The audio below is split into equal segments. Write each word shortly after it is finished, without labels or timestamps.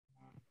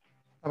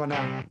How about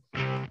now?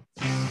 Can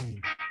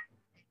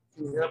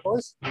you hear it,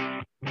 boys?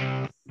 Oh.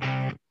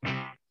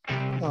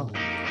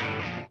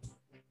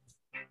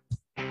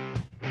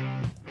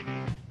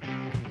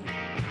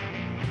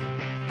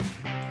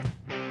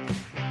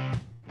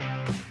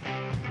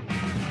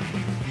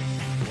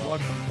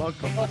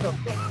 Welcome.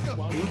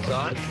 Who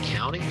thought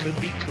counting could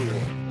be cool?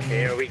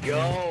 Here we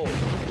go.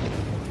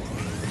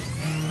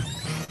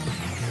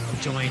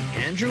 Join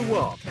Andrew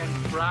Wolf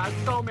and Brad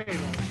Tomato.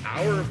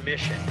 Our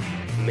mission: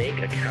 make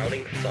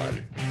accounting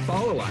fun.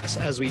 Follow us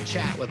as we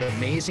chat with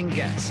amazing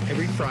guests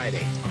every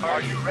Friday.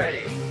 Are you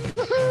ready?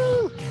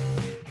 Woohoo!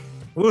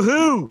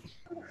 Woohoo!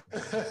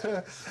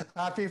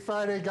 Happy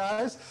Friday,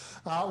 guys.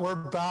 We're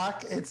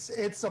back. It's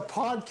a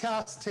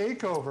podcast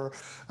takeover.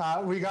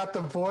 We got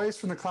the boys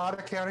from the Cloud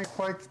Accounting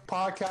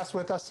podcast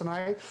with us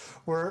tonight.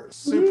 We're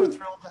super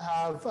thrilled to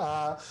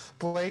have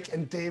Blake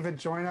and David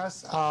join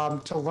us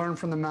to learn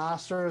from the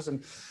masters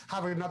and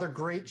have another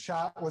great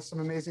chat with some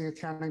amazing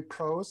accounting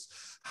pros.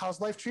 How's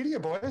life treating you,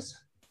 boys?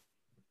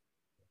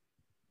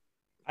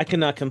 I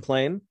cannot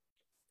complain.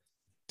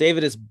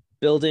 David is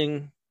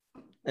building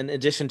an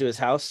addition to his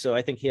house, so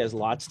I think he has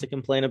lots to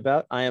complain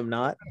about. I am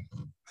not.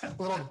 A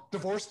little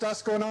divorce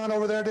dust going on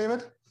over there,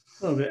 David?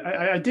 A little bit.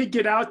 I did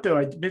get out, though.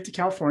 I went to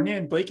California,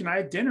 and Blake and I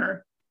had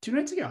dinner 2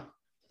 nights ago.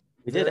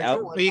 We did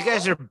out. Well, you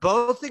guys are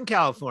both in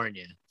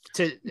California.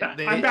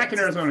 I'm back in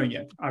Arizona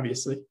again,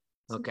 obviously.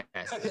 Okay.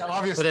 Yeah,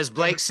 obviously. But as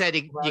Blake said,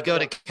 you go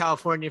to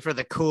California for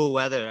the cool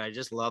weather. I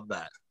just love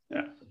that.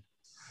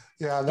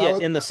 Yeah.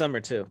 In the summer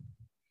too.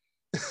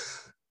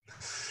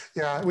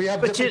 Yeah, we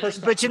have. But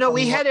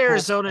we had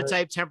Arizona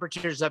type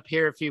temperatures up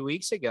here a few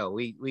weeks ago.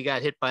 We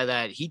got hit by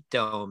that heat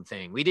dome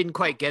thing. We didn't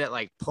quite get it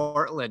like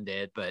Portland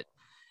did, but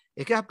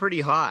it got pretty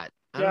hot.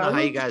 I don't know how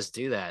you guys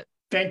do that.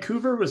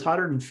 Vancouver was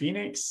hotter than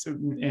Phoenix,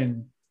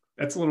 and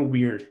that's a little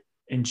weird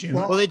in June.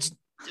 Well,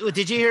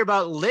 did you hear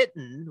about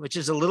Lytton, which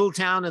is a little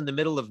town in the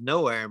middle of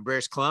nowhere in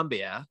British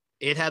Columbia?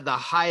 It had the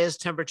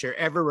highest temperature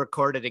ever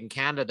recorded in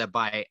Canada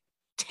by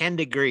 10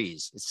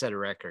 degrees. It set a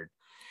record.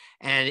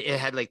 And it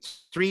had like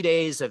 3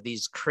 days of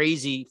these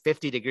crazy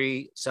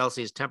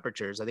 50-degree-Celsius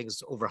temperatures. I think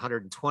it's over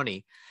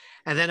 120.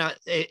 And then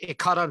it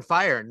caught on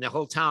fire and the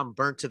whole town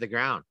burnt to the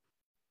ground.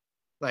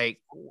 Like,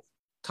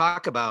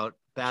 talk about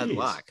bad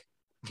luck.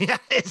 Yeah,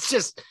 it's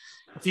just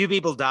a few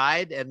people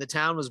died and the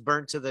town was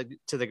burnt to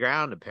the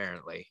ground,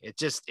 apparently.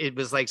 It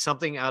was like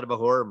something out of a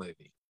horror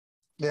movie.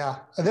 Yeah,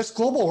 this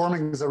global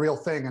warming is a real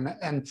thing.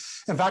 And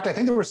in fact, I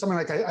think there was something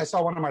like, I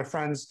saw one of my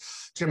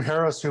friends, Jim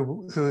Harris,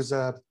 who's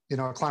a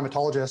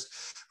climatologist,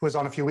 who was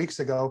on a few weeks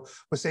ago,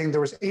 was saying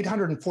there was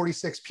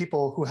 846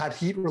 people who had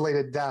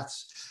heat-related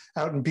deaths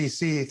out in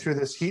BC through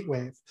this heat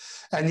wave.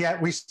 And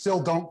yet we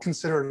still don't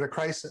consider it a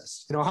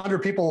crisis. 100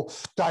 people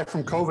died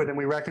from COVID and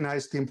we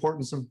recognize the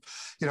importance of,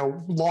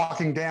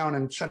 locking down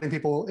and shutting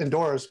people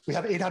indoors. We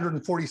have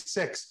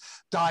 846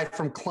 die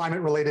from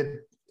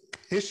climate-related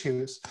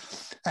issues,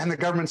 and the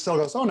government still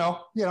goes, oh no,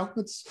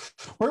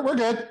 we're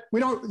good. We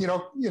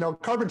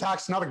don't, carbon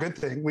tax is not a good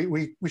thing.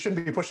 We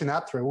shouldn't be pushing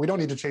that through. We don't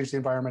need to change the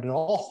environment at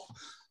all.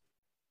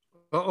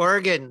 Well,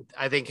 Oregon,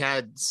 I think,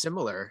 had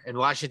similar, and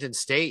Washington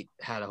State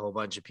had a whole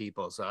bunch of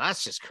people. So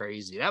that's just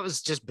crazy. That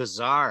was just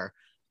bizarre.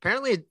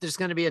 Apparently there's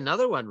going to be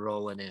another one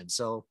rolling in.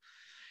 So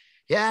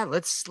yeah,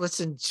 let's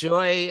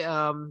enjoy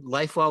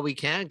life while we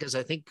can, because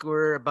I think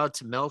we're about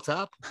to melt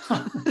up.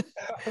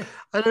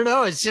 I don't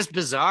know. It's just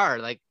bizarre.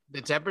 Like,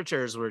 the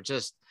temperatures were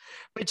just,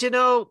 but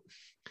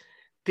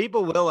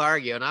people will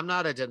argue, and I'm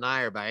not a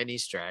denier by any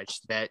stretch,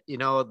 that,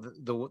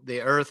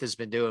 the earth has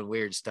been doing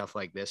weird stuff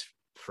like this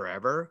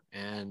forever.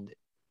 And,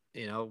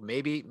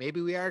 maybe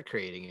we are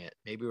creating it.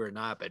 Maybe we're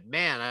not, but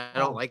man, I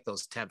don't like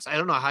those temps. I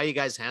don't know how you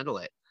guys handle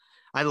it.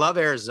 I love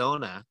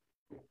Arizona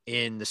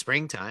in the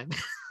springtime.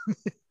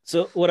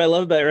 So what I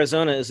love about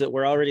Arizona is that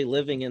we're already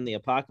living in the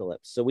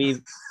apocalypse. So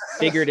we've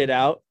figured it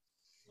out.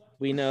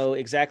 We know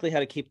exactly how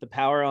to keep the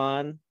power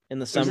on in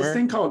the summer. There's this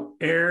thing called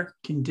air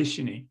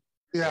conditioning.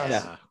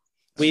 Yeah.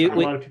 A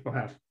lot of people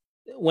have.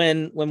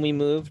 When we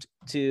moved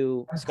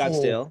to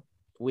Scottsdale,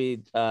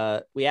 we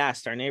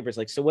asked our neighbors,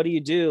 like, so what do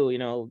you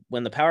do,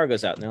 when the power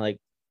goes out? And they're like,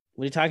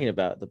 what are you talking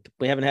about?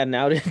 We haven't had an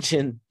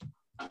outage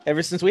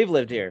ever since we've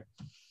lived here.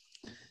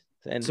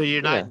 And so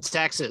you're not in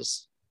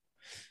Texas?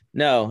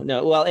 No.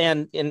 Well,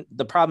 and in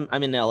the problem,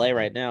 I'm in LA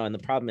right now, and the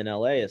problem in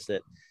LA is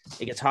that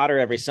it gets hotter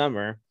every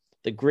summer.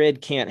 The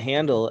grid can't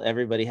handle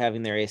everybody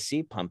having their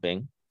AC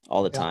pumping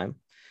all the time.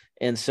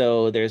 And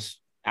so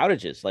there's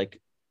outages like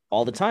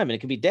all the time, and it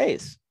can be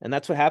days. And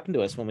that's what happened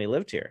to us when we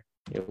lived here.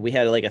 We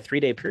had like a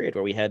 3-day period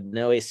where we had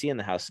no AC in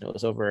the house, and it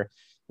was over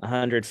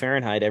 100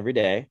 Fahrenheit every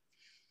day.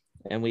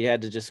 And we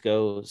had to just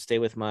go stay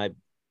with my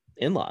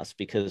in-laws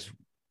because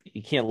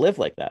you can't live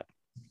like that.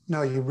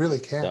 No, you really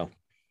can't. So,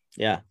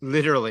 yeah,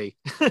 literally.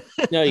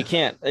 No, you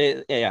can't.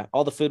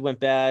 All the food went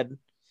bad.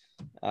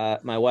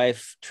 My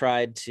wife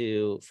tried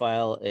to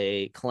file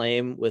a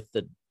claim with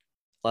the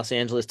Los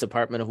Angeles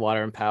Department of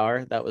Water and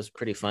Power. That was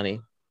pretty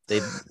funny. They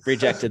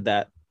rejected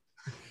that.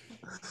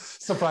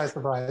 Surprise,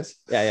 surprise.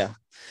 Yeah.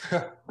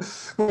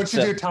 What'd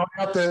you do? Tell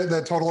me up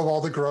the total of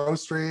all the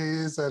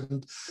groceries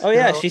and. Oh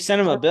yeah, she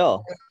sent him a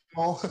bill.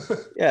 Oh.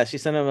 Yeah, she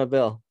sent him a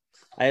bill.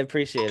 I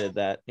appreciated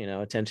that,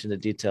 attention to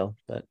detail.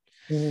 But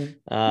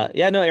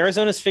no,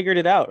 Arizona's figured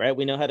it out, right?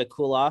 We know how to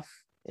cool off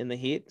in the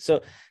heat.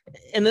 So,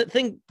 and the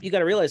thing you got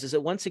to realize is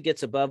that once it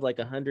gets above like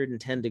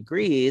 110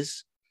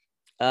 degrees,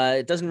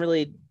 it doesn't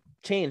really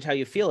change how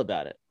you feel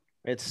about it.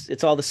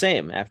 It's all the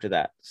same after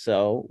that.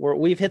 So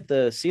we've hit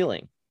the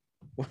ceiling.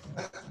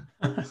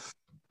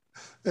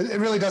 It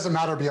really doesn't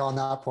matter beyond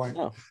that point.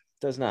 No, it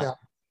does not.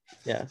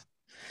 Yeah.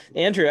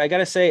 Andrew, I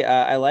gotta say,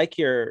 I like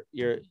you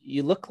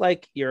look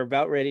like you're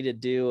about ready to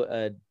do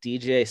a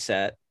DJ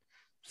set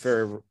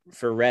for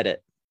Reddit.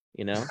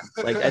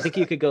 Like I think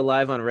you could go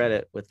live on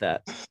Reddit with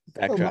that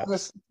backdrop.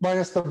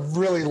 Minus the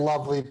really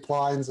lovely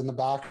blinds in the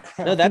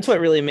background. No, that's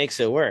what really makes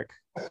it work.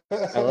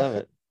 I love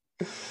it.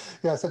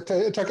 Yes,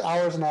 it took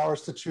hours and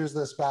hours to choose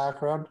this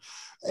background.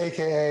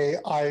 AKA,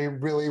 I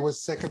really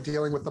was sick of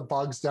dealing with the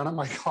bugs down at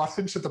my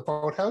cottage at the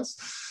boathouse.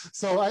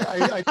 So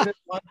I did it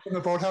live in the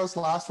boathouse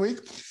last week.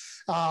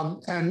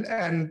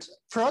 And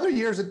for other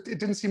years, it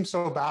didn't seem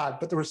so bad,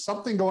 but there was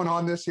something going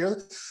on this year.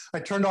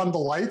 I turned on the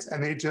lights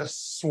and they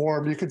just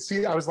swarmed. You could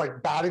see I was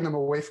like batting them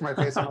away from my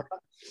face.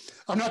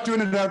 I'm not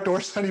doing it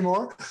outdoors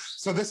anymore.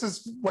 So this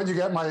is what you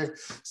get, my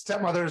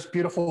stepmother's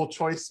beautiful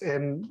choice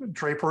in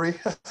drapery.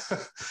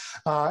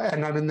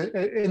 And I'm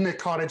in the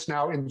cottage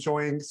now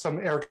enjoying some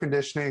air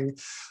conditioning.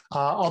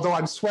 Although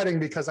I'm sweating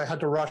because I had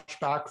to rush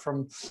back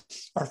from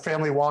our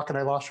family walk and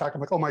I lost track.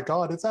 I'm like, oh my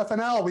God, it's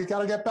FNL. We got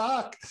to get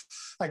back.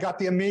 I got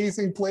the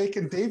amazing Blake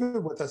and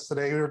David with us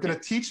today. Who are going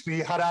to teach me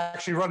how to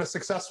actually run a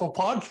successful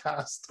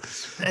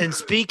podcast. And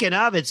speaking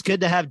of, it's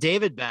good to have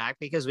David back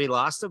because we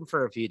lost him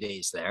for a few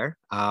days there.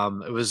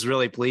 It was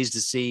really pleased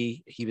to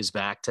see he was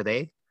back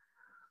today.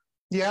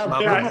 Yeah,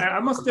 I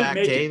almost didn't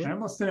make David. it. I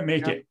almost didn't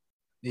make it.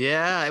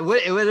 Yeah, it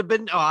would have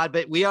been odd,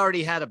 but we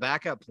already had a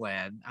backup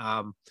plan.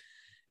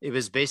 It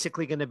was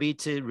basically going to be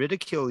to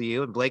ridicule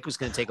you, and Blake was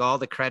going to take all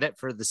the credit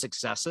for the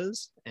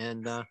successes,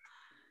 and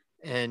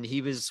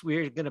we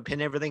were going to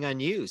pin everything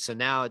on you. So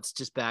now it's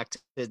just back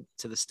to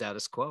the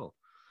status quo.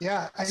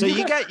 Yeah. So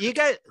you got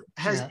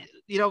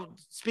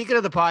speaking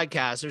of the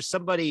podcast, there's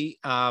somebody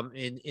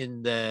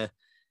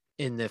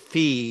in the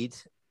feed.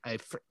 I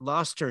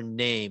lost her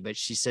name, but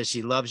she says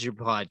she loves your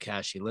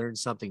podcast. She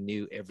learns something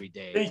new every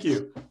day. Thank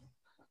you.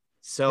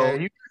 So,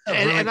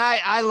 and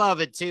I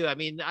love it too. I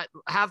mean,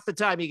 half the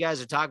time you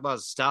guys are talking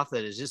about stuff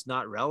that is just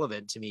not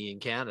relevant to me in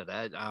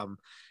Canada.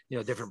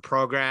 Different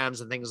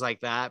programs and things like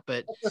that.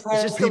 But it's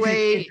just the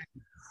way.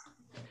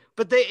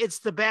 But it's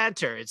the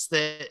banter. It's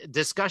the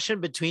discussion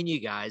between you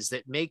guys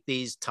that make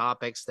these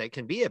topics that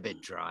can be a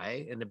bit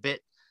dry and a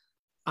bit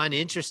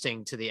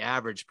uninteresting to the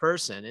average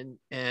person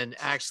and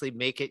actually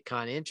make it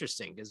kind of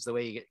interesting because the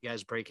way you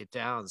guys break it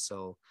down.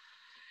 So,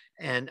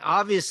 and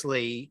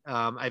obviously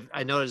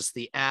I noticed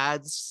the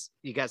ads,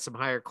 you got some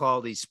higher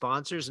quality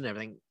sponsors and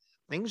everything.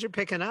 Things are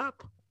picking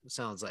up, it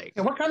sounds like.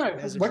 And what kind of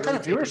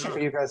viewership are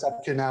you guys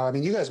up to now? I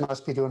mean, you guys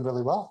must be doing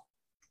really well.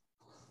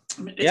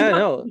 I mean, I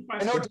know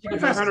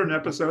 2,500 an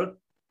episode.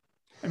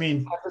 I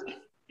mean,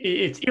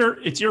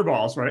 it's ear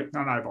balls, right?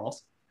 Not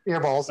eyeballs.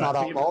 Earballs, not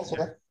eyeballs.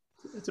 Yeah.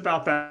 It's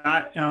about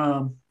that.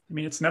 I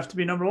mean, it's enough to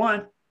be number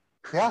one.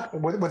 Yeah,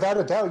 without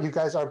a doubt, you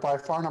guys are by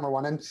far number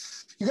one, and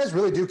you guys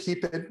really do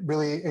keep it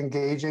really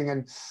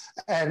engaging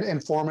and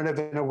informative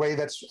in a way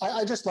that's.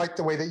 I just like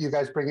the way that you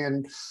guys bring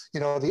in,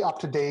 the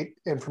up-to-date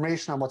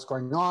information on what's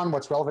going on,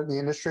 what's relevant in the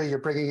industry. You're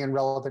bringing in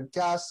relevant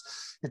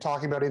guests. You're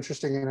talking about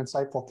interesting and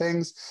insightful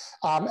things,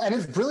 and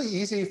it's really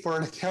easy for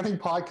an accounting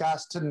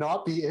podcast to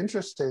not be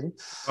interesting.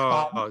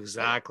 Oh,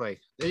 exactly.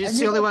 It's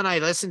the only one I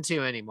listen to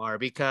anymore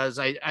because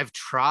I've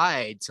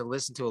tried to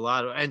listen to a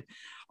lot of, and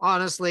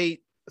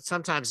honestly.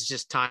 Sometimes it's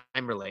just time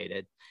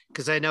related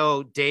because I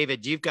know,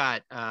 David, you've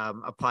got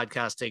a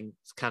podcasting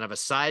kind of a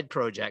side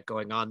project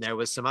going on there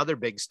with some other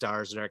big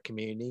stars in our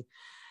community.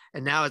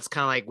 And now it's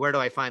kind of like, where do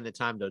I find the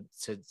time to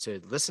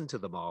listen to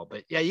them all?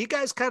 But yeah, you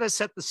guys kind of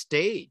set the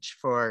stage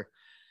for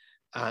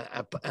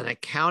an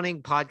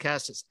accounting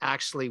podcast that's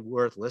actually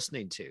worth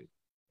listening to.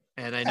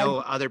 And I know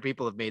other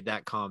people have made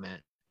that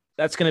comment.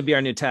 That's going to be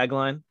our new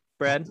tagline,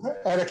 Brad.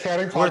 An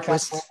accounting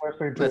podcast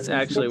that's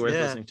actually worth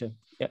listening to.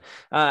 Yeah.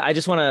 I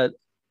just want to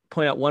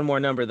point out one more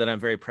number that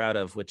I'm very proud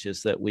of, which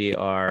is that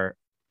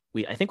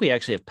I think we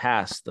actually have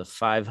passed the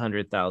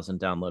 500,000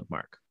 download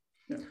mark.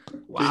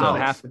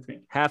 Wow. So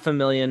half a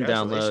million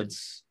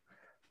downloads.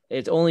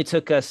 It only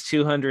took us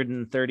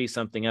 230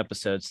 something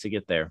episodes to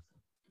get there.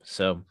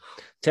 So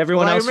to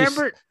everyone else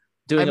who's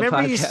doing a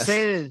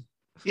podcast.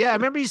 I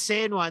remember you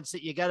saying once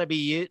that you got to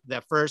be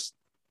the first,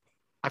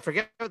 I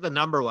forget what the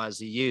number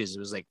was you used. It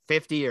was like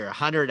 50 or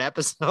 100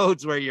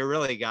 episodes where you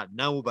really got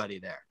nobody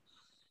there.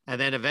 And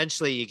then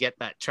eventually you get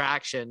that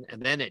traction and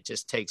then it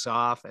just takes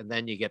off. And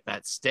then you get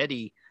that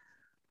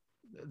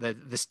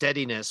the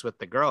steadiness with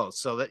the growth.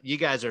 So that you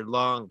guys are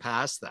long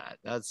past that.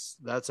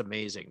 That's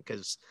amazing.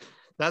 Because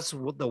that's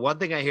the one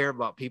thing I hear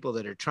about people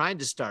that are trying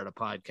to start a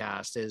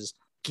podcast is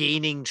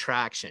gaining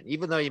traction,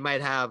 even though you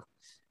might have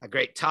a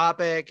great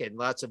topic and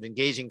lots of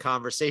engaging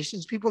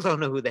conversations. People don't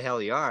know who the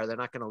hell you are. They're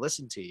not going to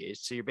listen to you.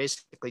 So you're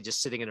basically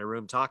just sitting in a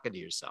room talking to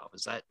yourself.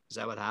 Is that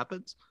what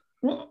happens?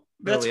 Well,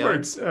 that's where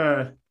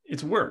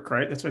it's work,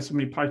 right? That's why so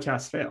many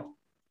podcasts fail.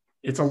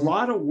 It's a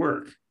lot of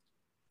work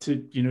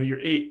to, you're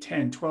 8,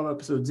 10, 12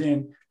 episodes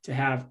in to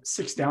have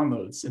 6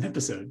 downloads an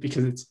episode,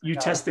 because it's you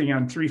testing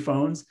on 3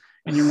 phones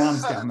and your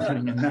mom's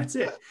downloading, and that's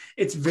it.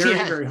 It's very,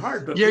 very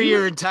hard. But you're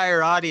your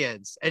entire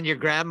audience and your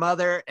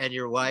grandmother and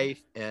your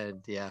wife.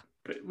 And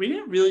but we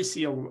didn't really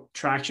see a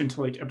traction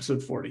to like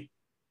episode 40.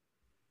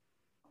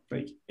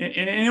 Like,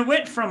 and it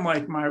went from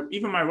like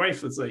my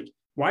wife was like,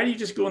 why do you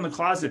just go in the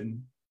closet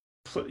and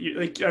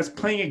like I was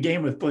playing a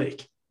game with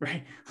Blake,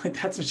 right?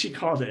 Like that's what she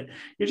called it.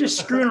 You're just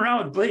screwing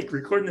around with Blake,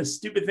 recording this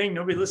stupid thing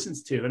nobody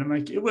listens to. And I'm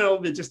like, it will,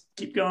 but just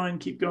keep going.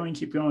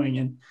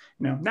 And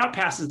now it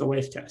passes the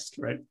wife test,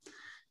 right?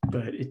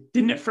 But it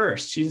didn't at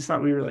first. She just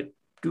thought we were like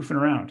goofing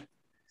around.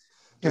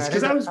 It's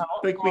because I was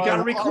like, we got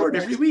to record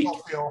every week.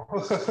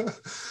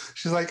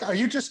 She's like, are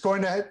you just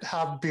going to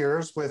have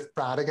beers with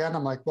Brad again?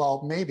 I'm like,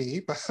 well,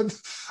 maybe, but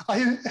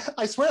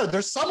I swear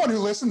there's someone who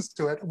listens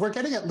to it. We're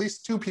getting at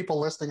least 2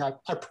 people listening.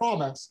 I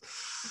promise.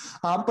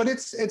 But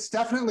it's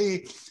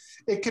definitely,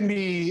 it can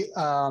be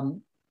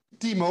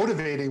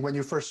demotivating when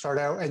you first start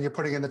out and you're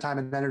putting in the time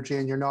and energy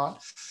and you're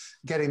not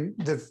getting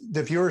the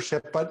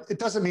viewership, but it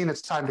doesn't mean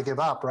it's time to give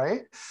up,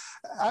 right?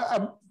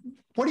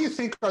 What do you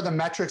think are the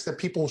metrics that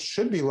people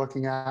should be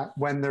looking at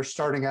when they're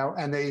starting out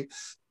and they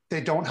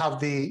don't have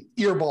the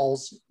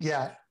earballs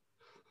yet?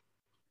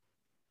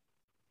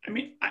 I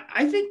mean,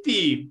 I think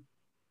the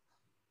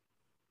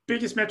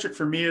biggest metric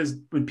for me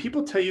is when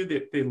people tell you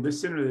that they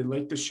listen or they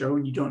like the show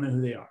and you don't know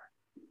who they are.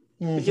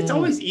 Mm-hmm. Like, it's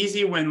always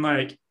easy when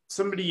like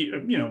somebody,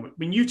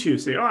 when you two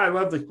say, oh, I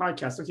love the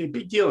podcast. Okay,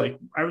 big deal. Like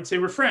I would say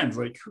we're friends,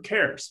 like who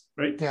cares,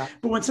 right? Yeah.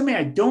 But when somebody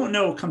I don't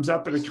know comes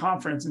up at a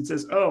conference and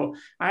says, oh,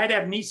 I had to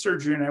have knee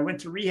surgery and I went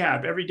to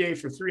rehab every day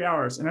for 3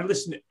 hours and I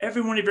listened to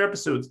every one of your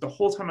episodes the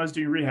whole time I was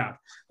doing rehab.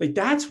 Like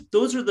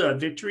those are the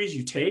victories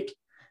you take,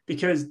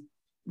 because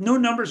no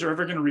numbers are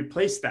ever going to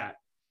replace that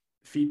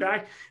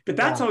feedback. But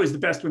that's always the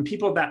best, when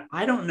people that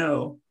I don't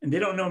know and they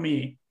don't know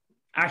me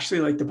actually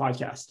like the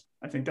podcast.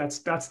 I think that's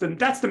the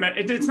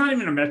it's not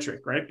even a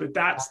metric, right? But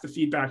that's the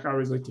feedback I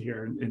always like to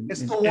hear. And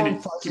it's the warm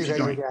fuzzy that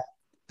you get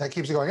that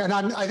keeps you going. And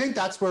I think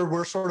that's where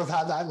we're sort of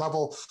at that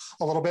level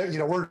a little bit.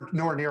 We're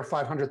nowhere near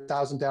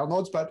 500,000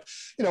 downloads, but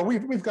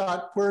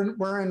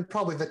we're in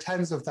probably the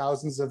tens of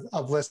thousands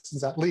of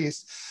listens at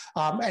least.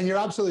 And you're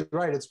absolutely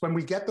right. It's when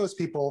we get those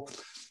people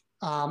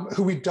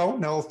who we don't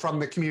know from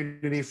the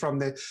community, from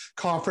the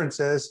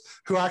conferences,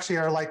 who actually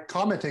are like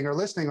commenting or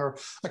listening or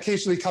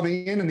occasionally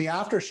coming in the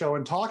after show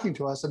and talking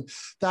to us. And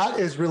that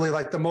is really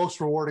like the most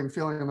rewarding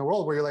feeling in the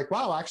world, where you're like,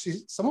 wow, actually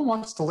someone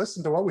wants to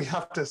listen to what we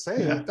have to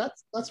say. Yeah.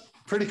 That's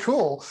pretty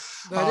cool.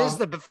 That is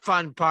the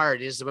fun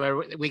part, is where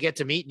we get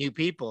to meet new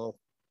people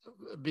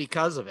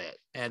because of it.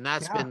 And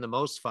that's been the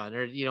most fun.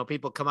 Or,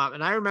 people come up.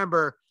 And I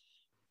remember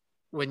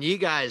when you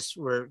guys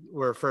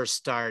were first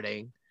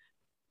starting,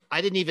 I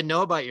didn't even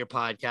know about your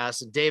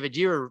podcast. And David,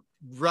 you were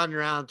running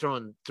around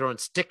throwing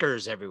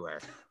stickers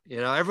everywhere.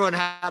 Everyone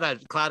had a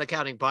Cloud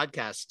Accounting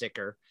podcast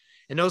sticker.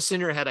 And no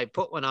sooner had I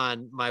put one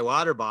on my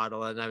water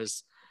bottle, and I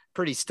was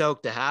pretty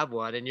stoked to have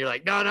one. And you're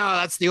like, no,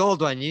 that's the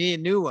old one. You need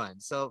a new one.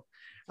 So,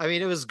 I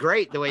mean, it was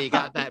great the way you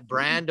got that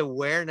brand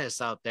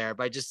awareness out there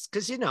by just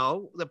because,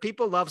 the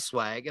people love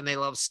swag and they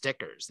love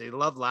stickers. They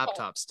love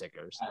laptop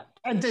stickers.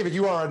 And David,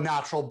 you are a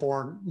natural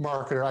born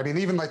marketer. I mean,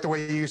 even like the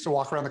way you used to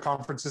walk around the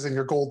conferences in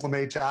your gold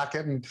lame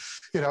jacket, and,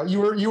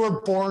 you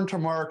were born to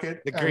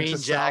market. The green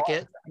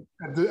jacket.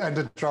 And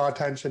to draw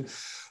attention.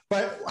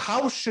 But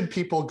how should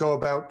people go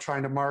about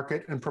trying to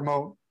market and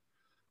promote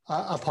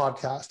a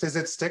podcast? Is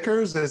it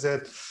stickers? Is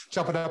it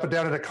jumping up and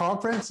down at a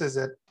conference? Is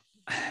it...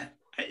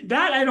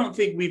 That I don't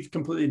think we've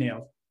completely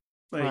nailed.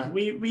 Like right.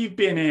 we've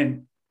been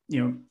in,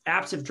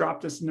 apps have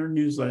dropped us in their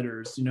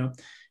newsletters.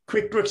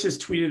 QuickBooks has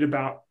tweeted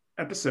about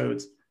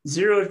episodes.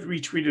 Xero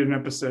retweeted an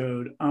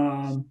episode.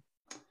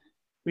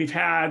 We've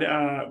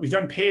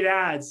done paid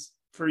ads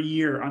for a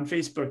year on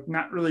Facebook.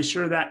 Not really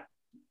sure that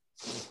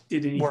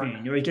did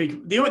anything.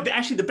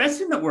 Actually, the best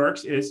thing that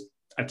works is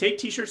I take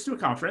t-shirts to a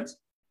conference,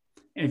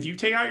 and if you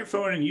take out your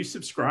phone and you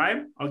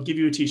subscribe, I'll give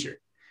you a t-shirt.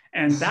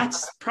 And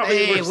that's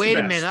probably wait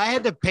a minute. I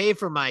had to pay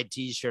for my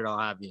t-shirt. I'll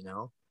have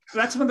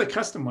That's one of the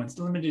custom ones,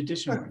 the limited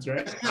edition ones,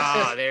 right?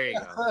 Oh, there you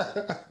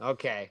go.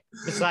 Okay.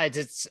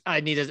 Besides, I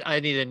need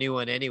a new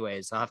one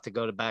anyways. I'll have to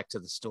go back to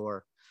the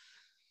store.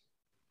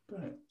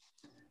 But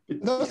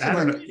I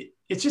don't know.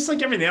 It's just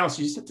like everything else.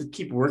 You just have to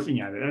keep working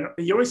at it.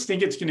 You always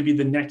think it's going to be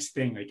the next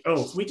thing. Like,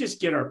 oh, if we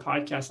just get our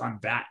podcast on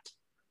that,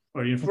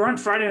 or if we're on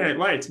Friday Night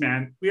Lights,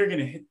 man, we are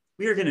going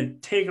to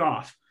take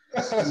off.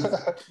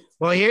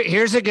 Well,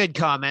 here's a good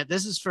comment.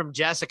 This is from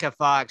Jessica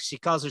Fox. She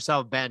calls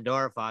herself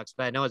Bandora Fox,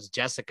 but I know it's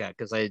Jessica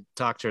because I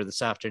talked to her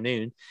this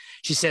afternoon.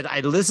 She said,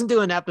 I listened to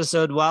an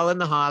episode while in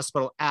the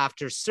hospital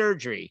after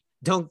surgery.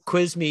 Don't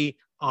quiz me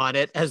on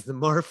it as the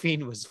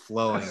morphine was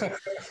flowing.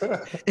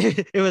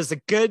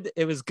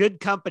 It was good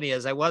company,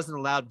 as I wasn't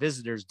allowed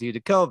visitors due to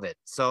COVID.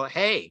 So,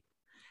 hey,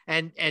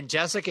 and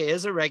Jessica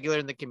is a regular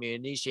in the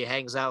community. She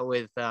hangs out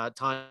with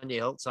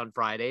Tanya Hiltz on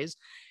Fridays,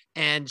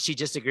 and she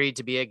just agreed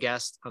to be a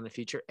guest on the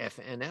future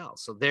FNL.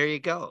 So there you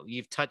go.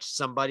 You've touched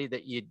somebody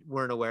that you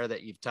weren't aware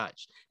that you've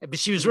touched. But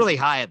she was really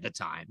high at the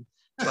time,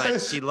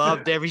 but she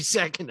loved every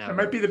second of it. That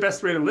might be the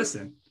best way to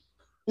listen.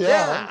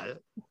 Yeah.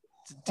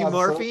 Do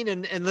morphine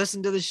and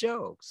listen to the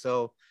show.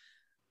 So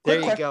there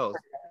you go.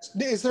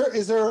 Is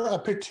there a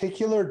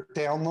particular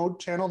download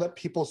channel that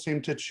people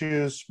seem to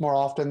choose more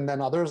often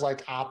than others,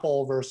 like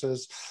Apple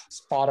versus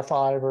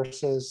Spotify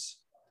versus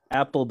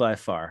Apple by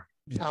far.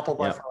 Apple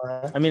by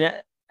far. I mean,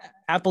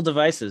 Apple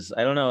devices.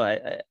 I don't know.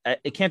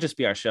 It can't just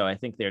be our show. I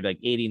think they're like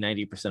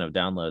 80-90% of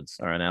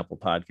downloads are on Apple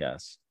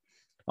Podcasts.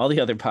 All the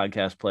other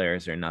podcast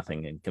players are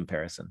nothing in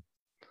comparison.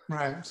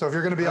 Right. So if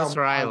you're going to be that's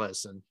where I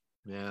listen.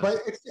 Yeah. But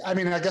I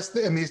mean, I guess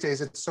in these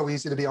days it's so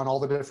easy to be on all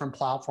the different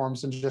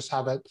platforms and just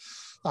have it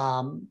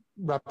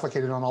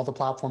replicated on all the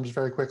platforms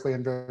very quickly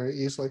and very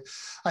easily.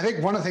 I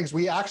think one of the things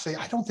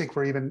I don't think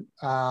we're even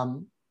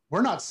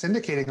we're not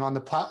syndicating on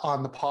the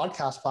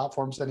podcast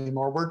platforms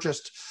anymore. We're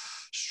just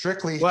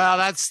strictly. Well,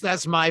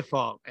 that's my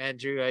fault,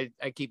 Andrew.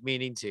 I keep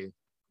meaning to.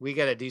 We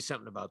got to do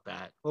something about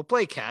that. We'll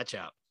play catch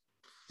up.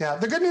 Yeah,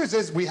 the good news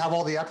is we have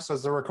all the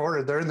episodes that are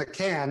recorded. They're in the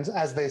cans,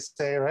 as they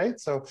say, right?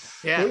 So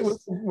yeah,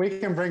 we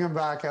can bring them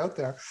back out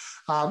there.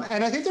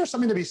 And I think there's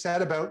something to be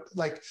said about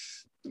like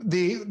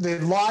the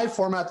live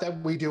format that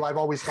we do. I've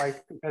always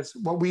liked, because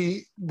what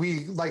we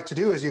like to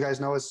do, as you guys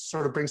know, is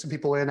sort of bring some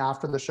people in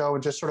after the show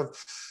and just sort of,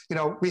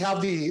 we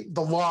have the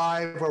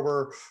live where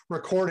we're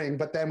recording,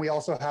 but then we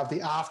also have the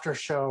after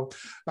show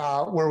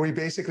where we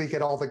basically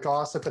get all the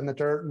gossip and the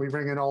dirt, and we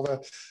bring in all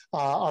the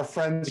our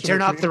friends. We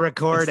turn off the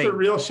recording. It's the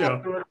real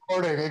show. The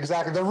recording,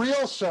 exactly. The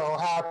real show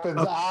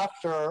happens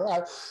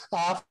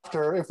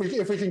after. If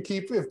we can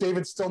keep, if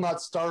David's still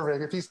not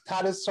starving, if he's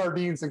had his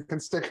sardines and can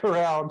stick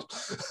around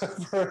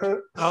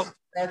for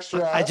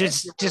extra. I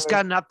just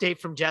got an update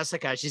from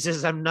Jessica. She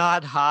says I'm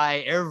not high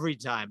every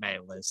time I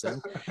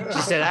listen.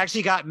 She said I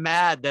actually got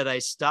mad that I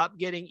stopped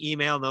getting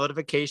email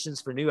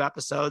notifications for new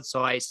episodes,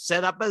 so I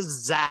set up a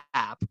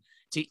Zap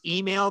to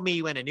email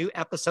me when a new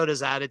episode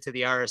is added to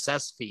the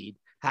RSS feed.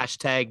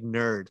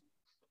 #nerd.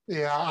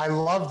 Yeah, I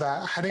love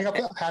that.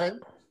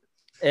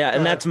 Yeah,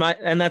 and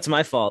that's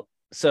my fault.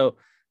 So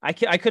I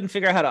couldn't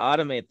figure out how to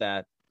automate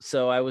that.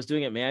 So I was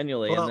doing it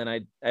manually, and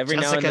then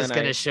Jessica's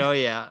going to show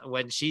you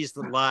when she's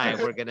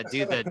live. We're going to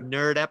do the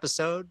nerd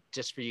episode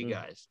just for you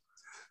guys.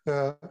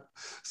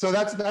 So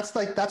that's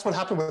what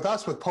happened with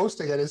us with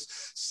posting it. Is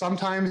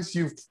sometimes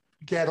you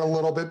get a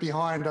little bit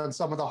behind on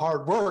some of the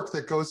hard work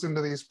that goes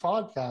into these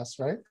podcasts,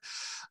 right?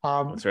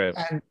 That's right.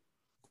 And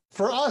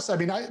for us, I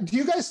mean, do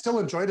you guys still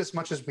enjoy it as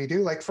much as we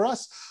do? Like for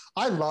us,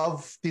 I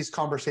love these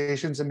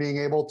conversations and being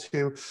able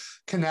to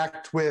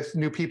connect with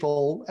new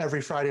people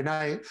every Friday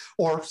night,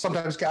 or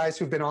sometimes guys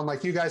who've been on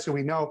like you guys who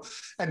we know,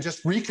 and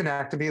just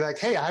reconnect and be like,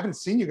 hey, I haven't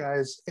seen you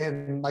guys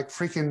in like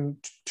freaking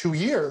 2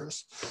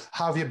 years.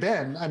 How have you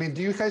been? I mean,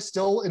 do you guys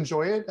still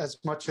enjoy it as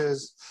much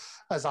as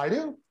I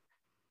do?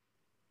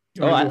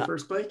 You want to go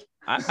first, Blake?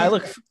 I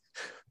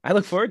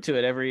look forward to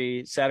it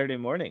every Saturday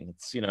morning.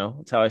 It's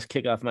how I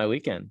kick off my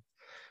weekend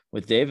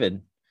with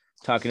David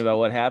talking about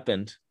what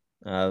happened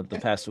the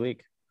past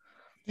week.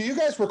 Do you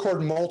guys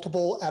record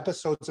multiple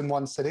episodes in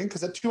one sitting?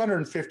 Because at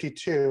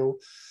 252,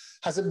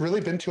 has it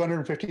really been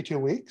 252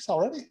 weeks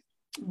already?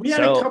 We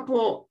had a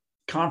couple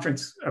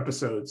conference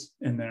episodes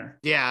in there.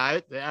 Yeah,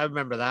 I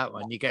remember that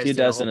one. You guys did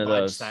a whole bunch of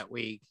those that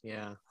week.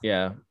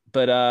 Yeah,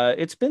 but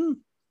it's been.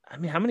 I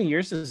mean, how many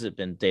years has it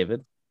been,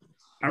 David?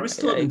 I was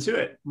still into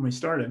it when we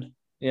started.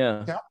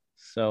 Yeah.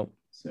 So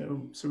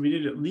we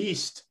did at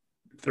least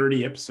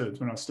 30 episodes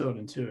when I was still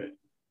into it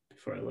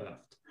before I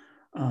left.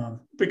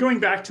 But going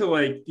back to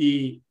like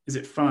is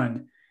it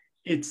fun?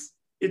 It's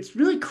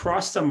really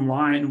crossed some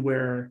line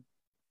where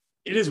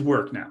it is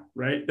work now,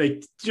 right?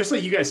 Like just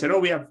like you guys said,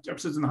 we have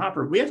episodes in the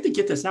hopper. We have to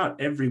get this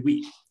out every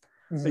week.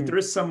 Mm-hmm. Like there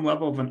is some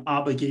level of an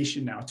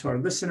obligation now to our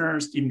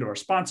listeners, even to our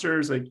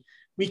sponsors. Like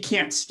we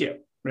can't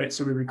skip, right?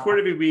 So we record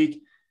every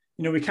week.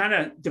 We kind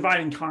of divide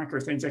and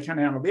conquer things. I kind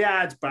of handle the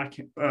ads,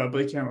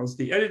 Blake handles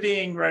the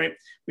editing, right?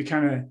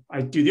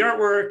 I do the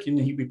artwork and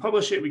we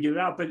publish it, we get it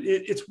out, but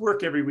it's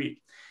work every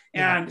week.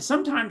 And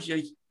sometimes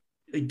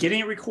getting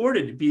it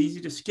recorded, it'd be easy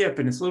to skip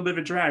and it's a little bit of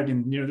a drag.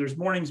 And, there's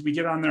mornings we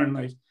get on there and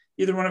like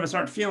either one of us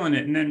aren't feeling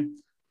it. And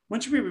then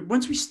once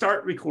we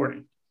start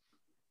recording,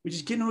 we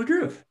just get into a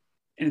groove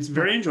and it's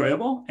very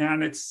enjoyable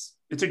and it's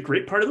a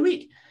great part of the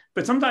week.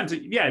 But sometimes,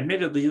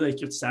 admittedly, like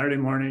it's Saturday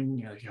morning,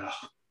 you're like,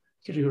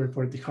 got to go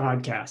record the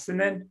podcast. And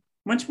then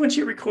once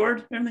you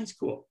record, everything's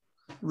cool.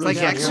 Really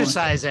it's like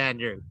exercise,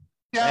 Andrew.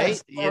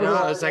 Right?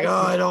 It's like,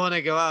 I don't want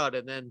to go out.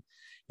 And then,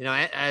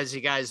 as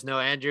you guys know,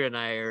 Andrew and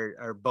I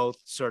are both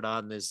sort of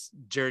on this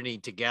journey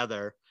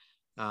together.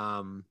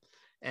 And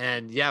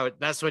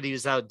that's what he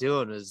was out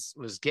doing was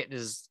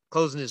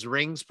closing his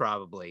rings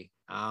probably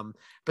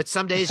But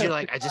some days you're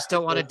like, I just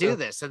don't want to do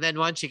this. And then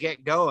once you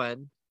get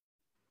going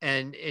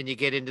and you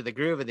get into the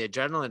groove and the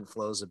adrenaline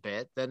flows a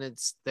bit, then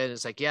it's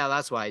like, yeah,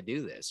 that's why I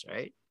do this.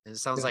 Right. And it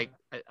sounds like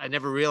I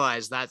never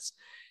realized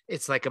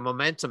it's like a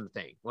momentum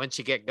thing. Once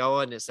you get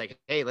going, it's like,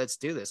 hey, let's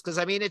do this. Cause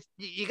I mean,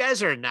 you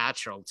guys are a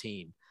natural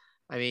team.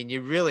 I mean,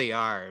 you really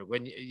are.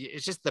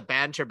 It's just the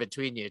banter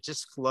between you, it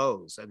just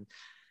flows. And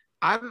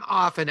I'm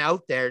often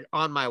out there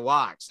on my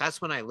walks. That's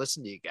when I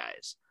listen to you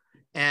guys.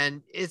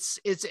 And it's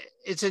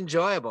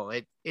enjoyable.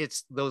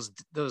 It's those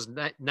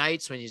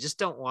nights when you just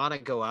don't want to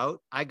go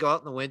out. I go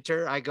out in the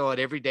winter. I go out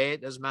every day.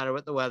 It doesn't matter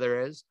what the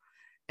weather is.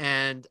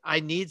 And I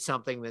need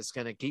something that's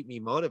going to keep me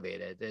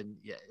motivated. And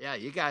yeah,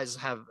 you guys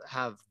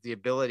have the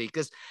ability,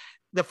 because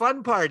the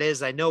fun part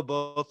is I know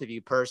both of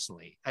you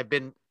personally. I've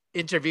been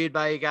interviewed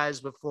by you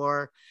guys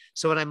before.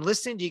 So when I'm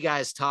listening to you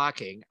guys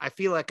talking, I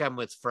feel like I'm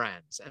with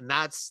friends. And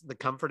that's the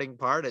comforting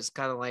part. It's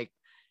kind of like,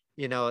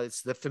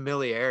 it's the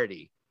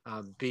familiarity,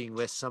 being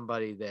with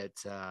somebody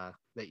that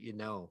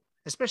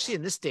especially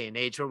in this day and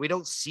age where we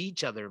don't see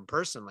each other in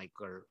person like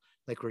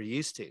we're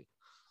used to.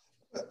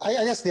 I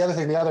guess the other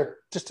thing,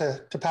 just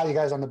to pat you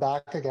guys on the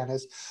back again,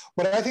 is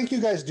what I think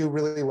you guys do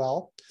really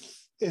well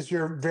is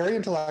you're very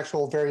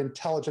intellectual, very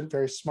intelligent,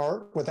 very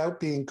smart without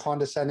being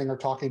condescending or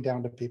talking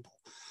down to people.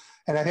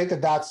 And I think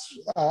that's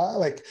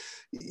like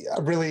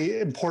a really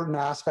important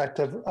aspect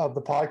of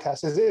the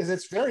podcast is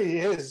it's very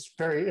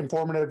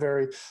informative,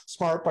 very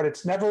smart, but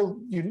it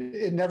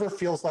never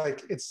feels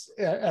like it's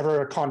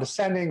ever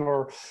condescending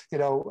or,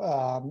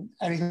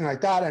 anything like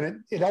that.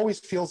 And it always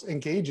feels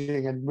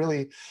engaging and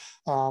really,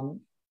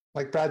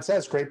 like Brad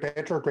says, great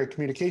banter, great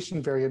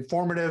communication, very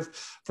informative,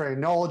 very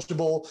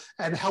knowledgeable,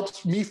 and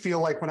helps me feel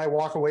like when I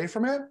walk away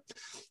from it,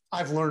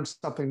 I've learned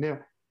something new.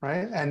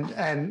 Right.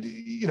 And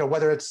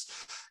whether it's,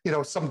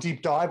 some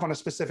deep dive on a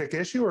specific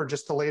issue or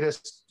just the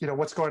latest,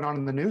 what's going on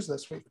in the news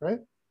this week. Right.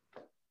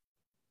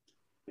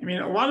 I mean,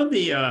 a lot of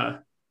the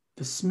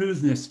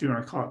smoothness, if you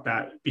want to call it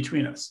that,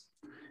 between us,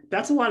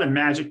 that's a lot of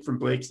magic from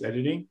Blake's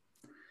editing.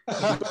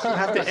 I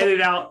have to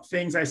edit out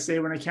things I say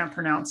when I can't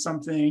pronounce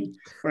something,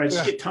 or I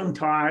just get tongue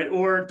tied,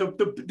 or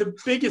the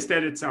biggest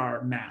edits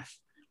are math.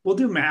 We'll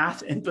do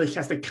math and Blake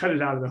has to cut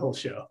it out of the whole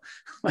show.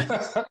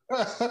 That's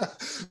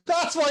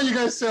why you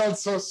guys sound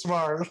so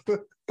smart.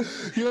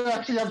 You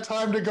actually have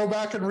time to go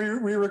back and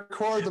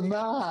re-record the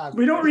math.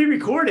 We don't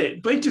re-record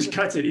it. Blake just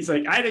cuts it. He's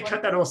like, I had to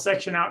cut that whole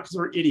section out because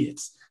we're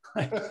idiots.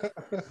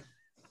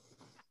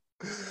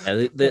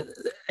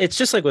 It's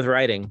just like with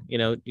writing,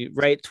 you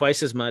write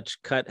twice as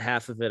much, cut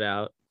half of it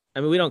out.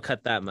 I mean, we don't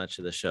cut that much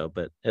of the show,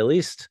 but at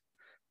least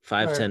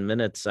 10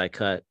 minutes I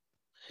cut.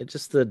 It's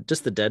just the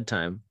dead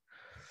time.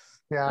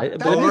 Yeah,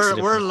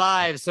 we're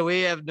live, so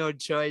we have no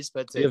choice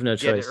but to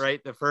get it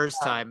right the first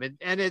time,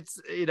 and it's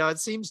it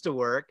seems to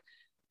work.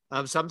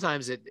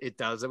 Sometimes it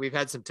does. We We've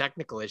had some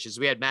technical issues.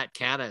 We had Matt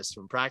Canis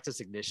from Practice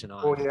Ignition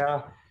on. Oh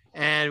yeah,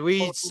 and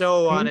we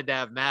wanted to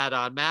have Matt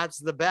on. Matt's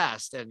the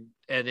best, and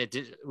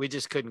we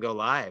just couldn't go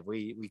live.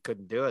 We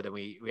couldn't do it, and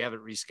we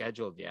haven't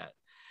rescheduled yet.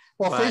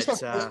 Well,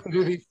 Facebook does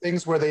do these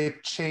things where they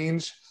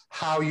change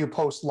how you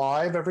post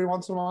live every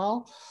once in a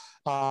while.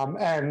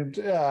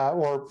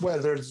 Or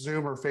whether it's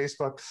Zoom or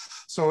Facebook.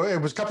 So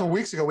it was a couple of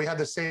weeks ago, we had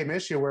the same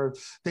issue where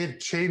they'd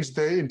changed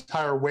the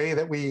entire way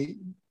that we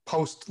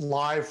post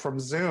live from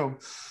Zoom.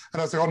 And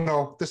I was like, oh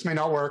no, this may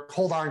not work.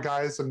 Hold on,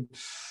 guys. And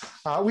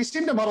we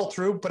seem to muddle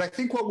through, but I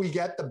think what we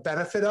get the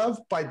benefit of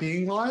by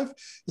being live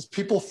is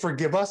people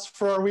forgive us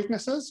for our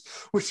weaknesses,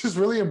 which is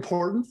really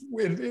important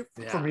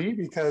for me,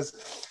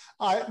 because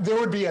there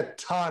would be a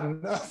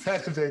ton of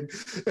editing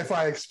if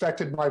I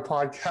expected my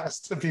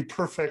podcast to be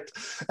perfect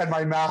and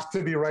my math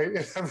to be right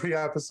in every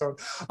episode.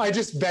 I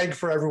just beg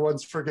for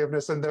everyone's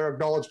forgiveness and their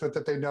acknowledgement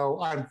that they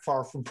know I'm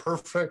far from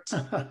perfect.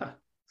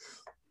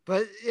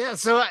 But yeah,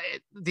 so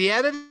the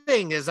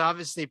editing is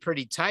obviously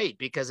pretty tight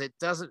because it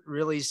doesn't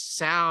really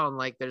sound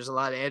like there's a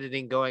lot of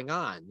editing going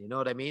on. You know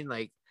what I mean?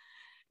 Like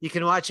you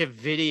can watch a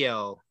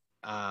video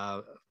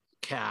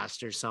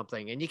cast or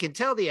something and you can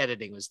tell the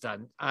editing was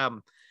done.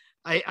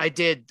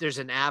 There's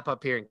an app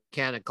up here in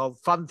Canada called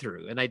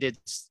FunThrough, and I did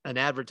an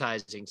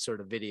advertising sort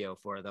of video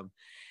for them.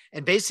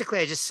 And basically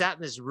I just sat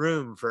in this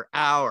room for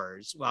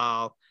hours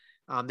while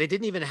they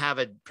didn't even have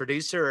a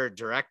producer or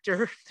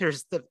director.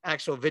 There's the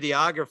actual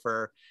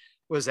videographer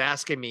was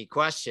asking me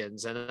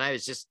questions and I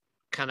was just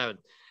kind of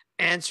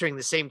answering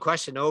the same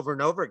question over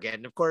and over again.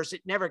 And of course,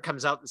 it never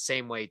comes out the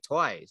same way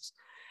twice.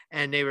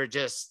 And they were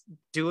just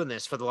doing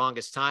this for the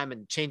longest time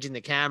and changing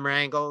the camera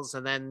angles.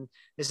 And then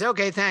they said,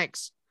 okay,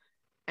 thanks.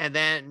 And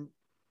then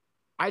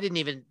they didn't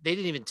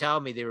even tell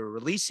me they were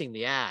releasing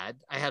the ad.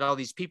 I had all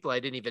these people I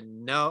didn't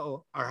even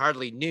know or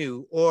hardly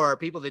knew, or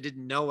people that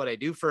didn't know what I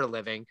do for a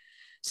living,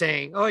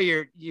 saying, "Oh,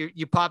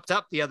 you popped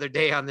up the other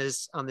day on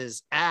this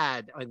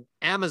ad on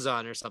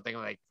Amazon or something."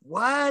 I'm like,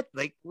 "What?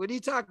 Like, what are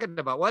you talking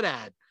about? What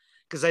ad?"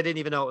 Because I didn't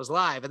even know it was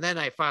live. And then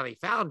I finally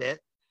found it,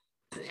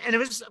 and it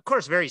was, of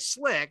course, very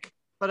slick.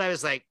 But I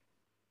was like,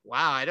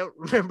 wow, I don't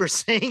remember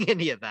saying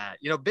any of that,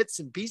 bits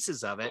and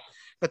pieces of it,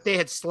 but they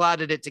had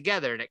slotted it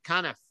together and it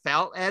kind of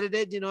felt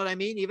edited. You know what I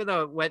mean? Even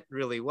though it went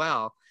really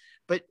well.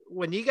 But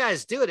when you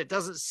guys do it, it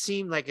doesn't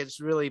seem like it's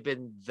really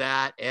been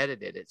that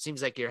edited. It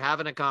seems like you're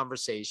having a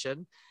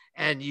conversation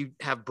and you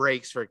have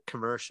breaks for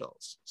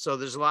commercials. So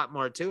there's a lot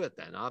more to it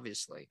then,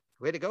 obviously.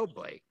 Way to go,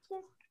 Blake.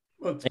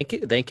 Well, Thank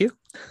you.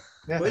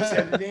 Blake's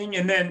editing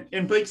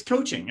and Blake's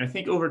coaching. I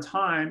think over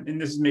time, and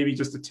this is maybe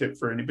just a tip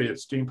for anybody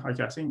that's doing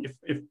podcasting,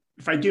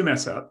 if I do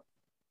mess up,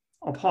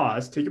 I'll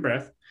pause, take a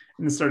breath,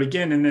 and then start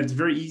again. And then it's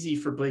very easy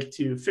for Blake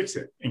to fix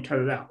it and cut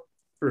it out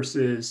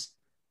versus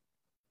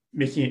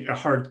making it a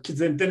hard, because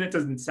then it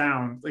doesn't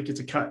sound like it's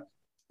a cut.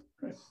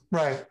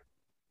 Right.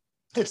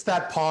 It's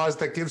that pause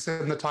that gives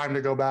him the time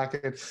to go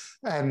back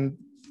and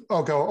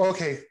go,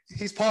 okay,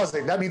 he's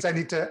pausing. That means I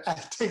need to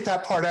take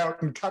that part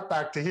out and cut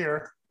back to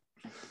here.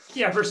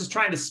 Yeah, versus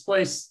trying to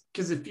splice,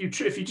 because if you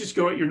just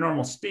go at your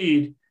normal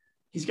speed,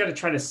 he's got to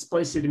try to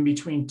splice it in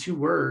between two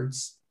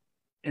words,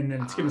 and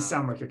then it's going to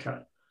sound like a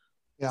cut.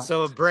 Yeah.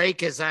 So a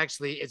break is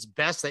actually, it's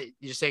best that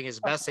you're saying it's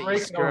best that you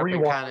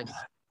screw up and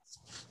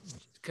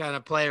kind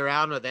of play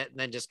around with it and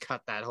then just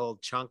cut that whole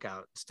chunk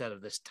out instead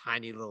of this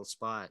tiny little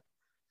spot.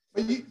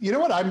 But you know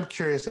what I'm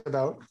curious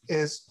about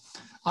is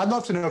I'd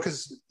love to know,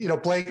 because,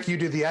 Blake, you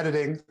do the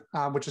editing,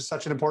 which is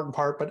such an important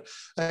part. But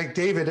I think,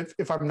 David,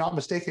 if I'm not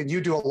mistaken,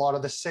 you do a lot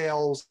of the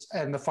sales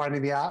and the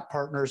finding the app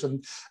partners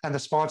and the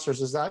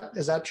sponsors. Is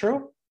that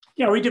true?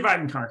 Yeah, we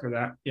divide and conquer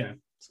that. Yeah.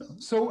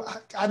 So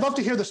I'd love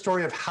to hear the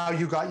story of how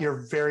you got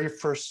your very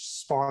first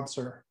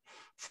sponsor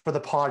for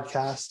the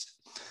podcast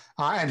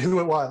and who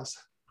it was.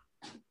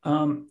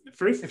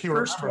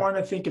 First one,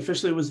 I think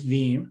officially was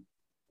Veeam.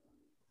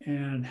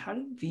 And how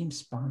did Veeam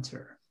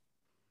sponsor?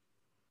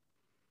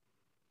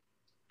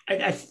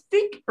 I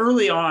think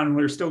early on,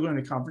 we were still going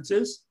to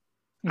conferences.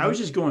 Mm-hmm. I was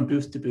just going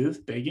booth to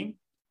booth, begging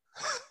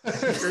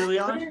early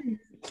on.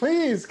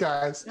 Please,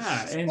 guys.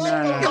 Yeah, and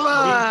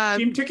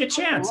Veeam took a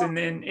chance, and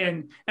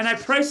I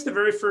priced the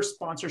very first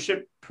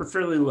sponsorship for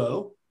fairly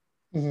low,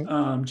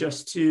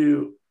 just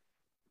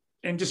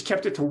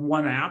kept it to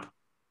one app,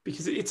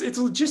 because it's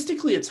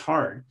logistically it's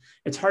hard.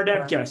 It's hard to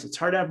have guests. It's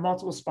hard to have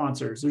multiple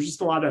sponsors. There's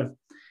just a lot of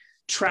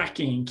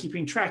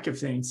keeping track of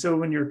things. So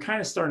when you're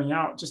kind of starting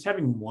out, just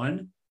having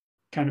one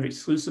kind of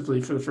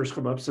exclusively for the first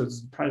couple episodes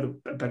is probably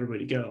a better way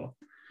to go.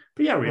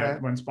 But yeah, we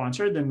had one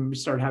sponsor, then we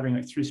started having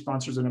like 3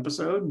 sponsors an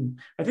episode. And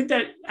I think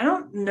that I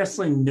don't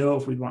necessarily know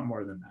if we'd want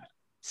more than that.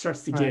 It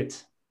starts to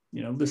get,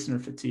 listener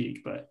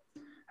fatigue, but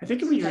I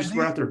think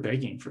we're out there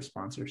begging for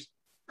sponsors.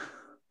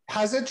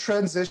 Has it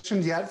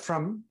transitioned yet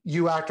from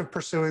you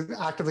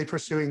actively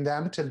pursuing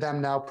them to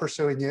them now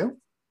pursuing you?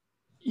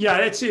 Yeah,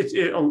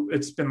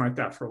 it's been like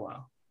that for a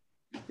while.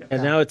 Yeah.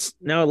 And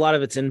now a lot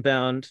of it's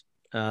inbound.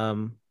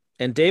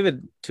 And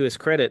David, to his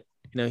credit,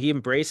 he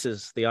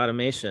embraces the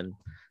automation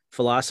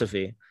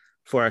philosophy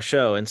for our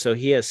show. And so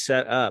he has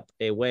set up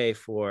a way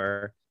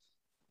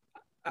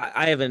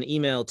I have an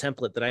email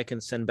template that I can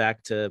send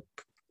back to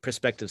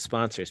prospective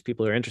sponsors,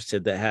 people who are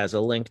interested, that has a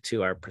link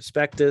to our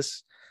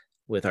prospectus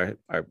with our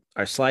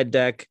slide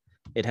deck.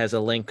 It has a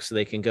link so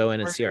they can go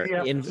in and see our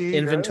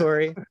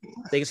inventory.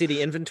 They can see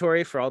the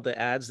inventory for all the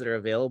ads that are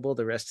available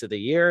the rest of the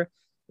year.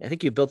 I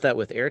think you built that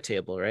with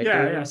Airtable, right?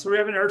 Yeah, David? yeah. So we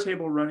have an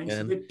Airtable running.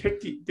 So they pick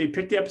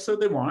the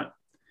episode they want,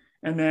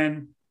 and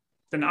then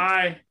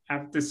I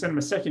have to send them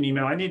a second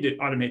email. I need to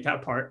automate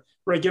that part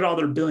where I get all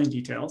their billing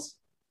details,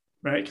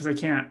 right? Because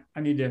I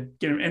need to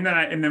get them,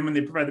 and then when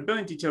they provide the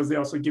billing details, they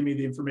also give me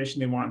the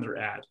information they want in their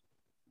ad.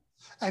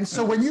 And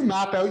so when you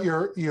map out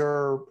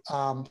your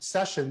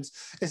sessions,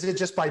 is it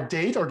just by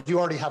date, or do you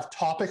already have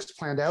topics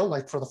planned out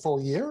like for the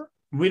full year?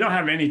 We don't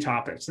have any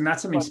topics, and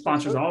that's something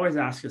sponsors always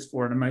ask us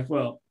for. And I'm like,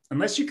 well,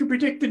 unless you can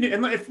predict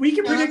if we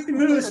can predict the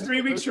news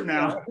 3 weeks from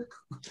now,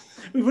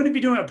 we wouldn't be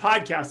doing a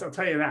podcast. I'll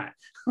tell you that.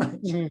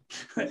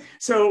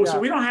 So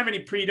we don't have any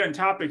pre-done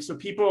topics. So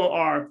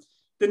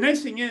the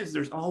nice thing is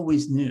there's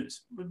always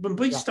news. When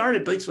Blake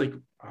started, Blake's like,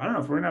 I don't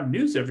know if we're gonna have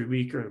news every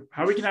week or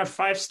how we can have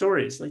 5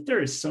 stories. Like,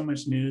 there is so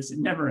much news. It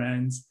never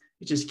ends.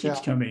 It just keeps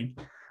coming.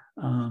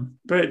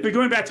 But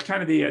going back to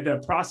kind of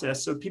the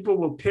process. So people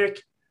will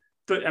pick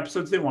the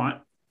episodes they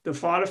want. They'll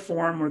fill out a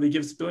form where they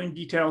give us billing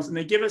details, and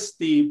they give us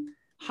the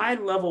high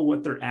level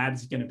what their ad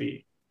is going to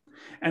be.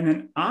 And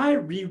then I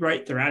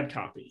rewrite their ad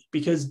copy,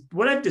 because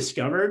what I've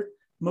discovered,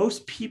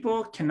 most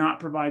people cannot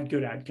provide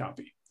good ad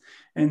copy.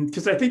 And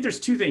because I think there's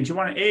 2 things. You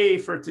want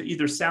for it to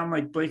either sound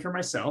like Blake or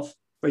myself,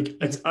 like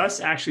it's us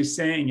actually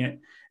saying it.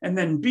 And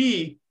then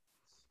B,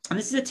 and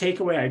this is a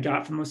takeaway I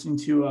got from listening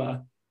to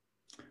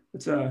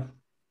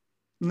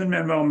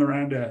Lin-Manuel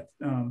Miranda,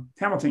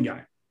 Hamilton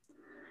guy,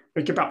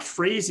 like about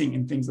phrasing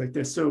and things like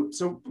this. So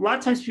a lot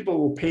of times people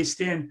will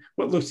paste in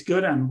what looks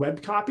good on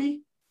web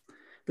copy,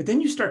 but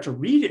then you start to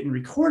read it and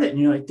record it, and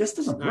you're like, this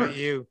doesn't work.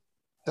 You.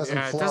 It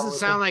doesn't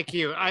sound like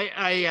you.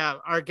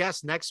 Our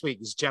guest next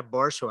week is Jeff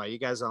Bourgeois. You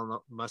guys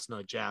all must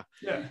know Jeff.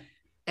 Yeah.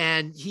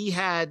 And he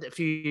had a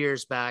few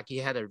years back, he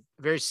had a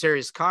very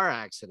serious car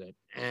accident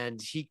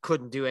and he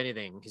couldn't do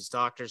anything. His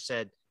doctor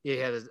said he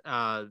had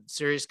a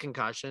serious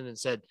concussion and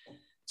said,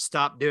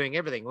 stop doing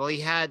everything. Well, he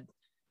had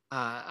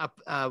a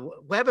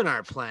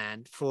webinar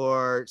planned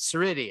for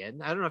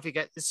Ceridian. I don't know if you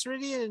got the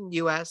Ceridian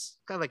US,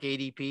 kind of like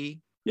ADP.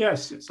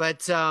 Yes.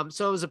 But so it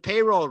was a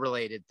payroll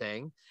related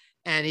thing.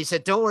 And he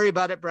said, don't worry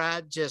about it,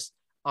 Brad. Just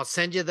I'll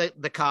send you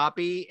the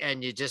copy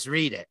and you just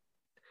read it.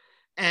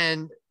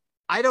 And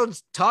I don't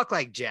talk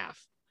like Jeff.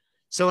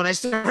 So when I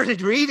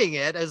started reading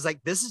it, I was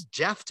like, this is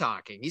Jeff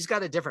talking. He's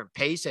got a different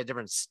pace, a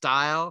different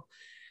style.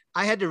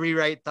 I had to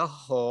rewrite the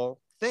whole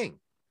thing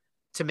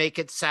to make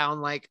it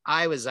sound like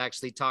I was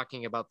actually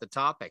talking about the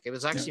topic. It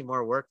was actually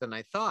more work than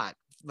I thought.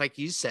 Like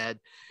you said,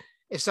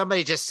 if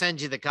somebody just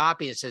sends you the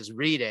copy and says,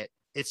 read it,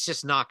 it's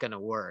just not going to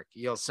work.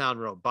 You'll sound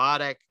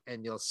robotic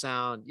and you'll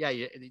sound,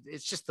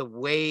 it's just the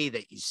way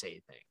that you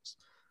say things.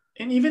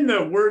 And even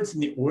the words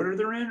in the order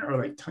they're in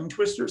are like tongue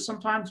twisters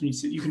sometimes. When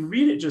you can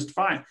read it just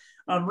fine.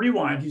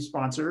 Rewind, who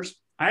sponsors,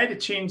 I had to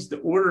change the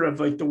order of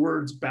like the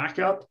words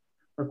backup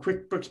or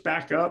QuickBooks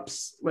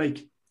backups. Like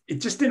it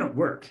just didn't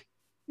work,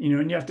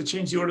 and you have to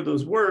change the order of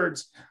those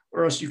words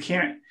or else you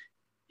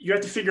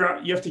have to figure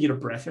out, you have to get a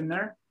breath in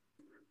there.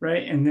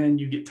 Right. And then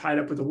you get tied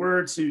up with the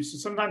words. So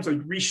sometimes like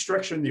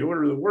restructuring the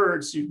order of the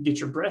words so you can get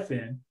your breath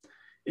in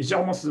is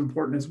almost as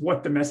important as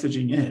what the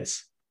messaging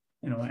is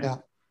in a way. Yeah.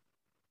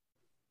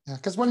 Yeah,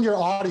 because when you're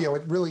audio,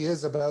 it really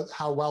is about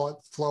how well it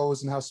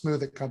flows and how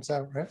smooth it comes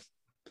out, right?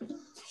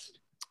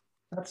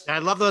 I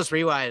love those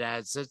rewind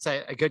ads. It's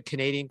a good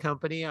Canadian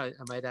company, I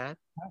might add.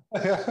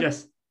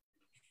 Yes.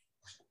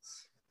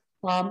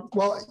 Well,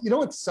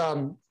 it's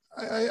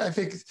I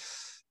think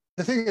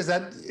the thing is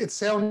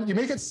that you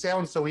make it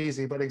sound so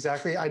easy, but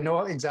I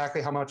know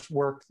exactly how much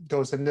work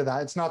goes into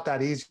that. It's not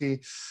that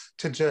easy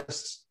to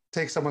just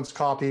take someone's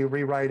copy,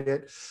 rewrite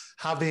it,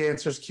 have the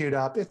answers queued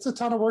up. It's a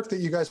ton of work that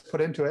you guys put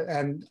into it.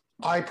 And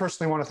I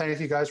personally want to thank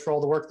you guys for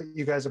all the work that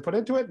you guys have put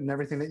into it and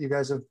everything that you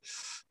guys have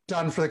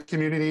done for the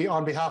community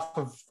on behalf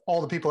of all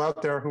the people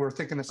out there who are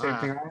thinking the same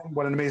thing.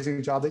 What an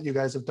amazing job that you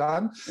guys have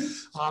done.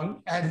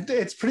 And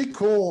it's pretty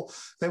cool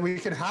that we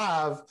can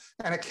have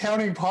an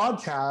accounting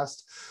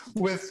podcast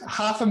with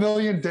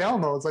 500,000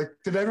 downloads. Like,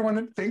 did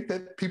everyone think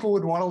that people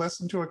would want to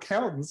listen to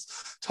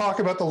accountants talk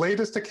about the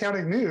latest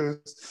accounting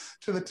news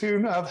to the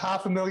tune of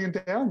 500,000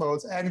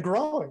 downloads and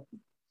growing?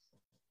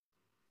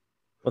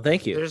 Well,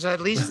 thank you. There's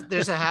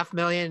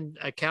 500,000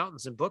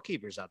 accountants and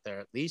bookkeepers out there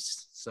at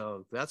least.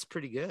 So that's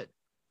pretty good.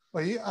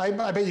 Well,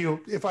 I bet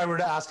you, if I were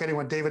to ask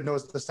anyone, David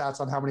knows the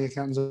stats on how many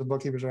accountants and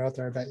bookkeepers are out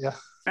there. I bet, yeah.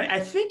 I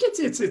think it's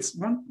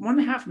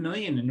 1.5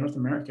 million in North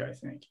America. I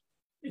think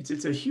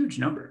it's a huge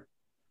number,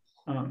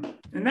 and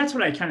that's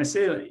what I kind of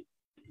say. Like,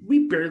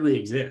 we barely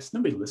exist.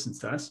 Nobody listens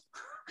to us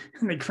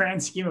in the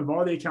grand scheme of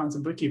all the accountants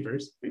and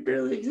bookkeepers. We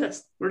barely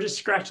exist. We're just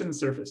scratching the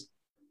surface.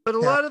 But a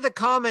lot of the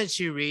comments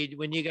you read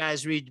when you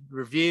guys read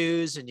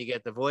reviews and you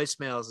get the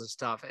voicemails and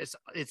stuff,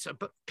 it's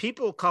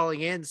people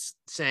calling in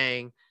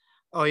saying,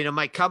 oh,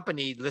 my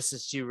company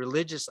listens to you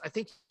religious. I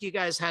think you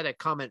guys had a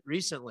comment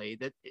recently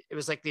that it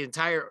was like the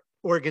entire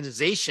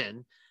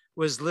organization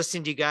was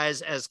listening to you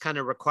guys as kind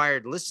of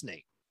required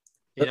listening.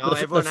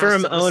 The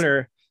firm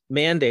owner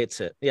mandates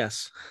it.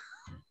 Yes.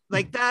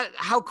 Like that.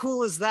 How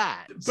cool is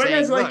that? But saying,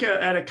 as like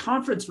at a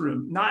conference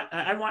room,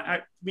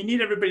 we need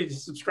everybody to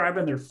subscribe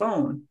on their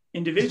phone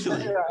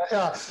individually.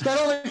 Yeah. That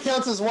only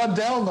counts as one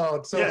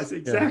download. So. Yes,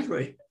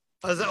 exactly. Yeah.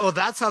 Oh,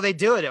 that's how they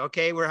do it.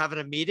 Okay, we're having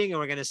a meeting and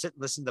we're going to sit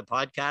and listen to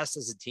podcasts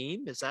as a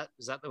team. Is that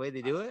the way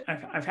they do it?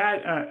 I've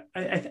had.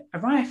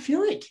 I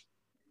feel like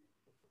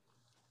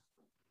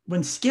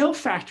when Scale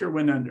Factor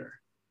went under,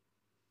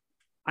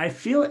 I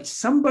feel like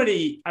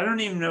somebody, I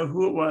don't even know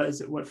who it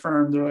was at what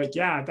firm. They're like,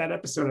 yeah, that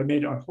episode I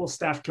made our whole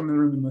staff come in the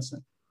room and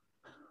listen.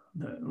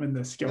 When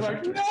the Scale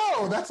Factor.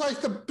 No, that's like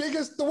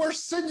the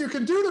worst sin you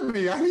can do to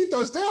me. I need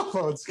those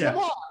downloads. Come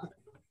on.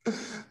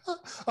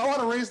 I want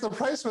to raise the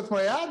price with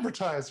my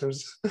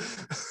advertisers.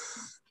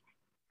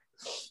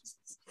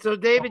 So,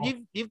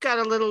 David, you've got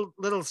a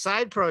little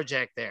side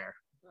project there.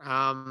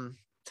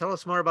 Tell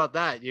us more about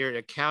that. Your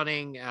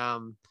accounting,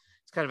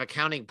 it's kind of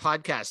accounting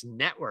podcast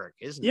network,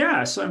 isn't it?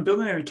 Yeah. So I'm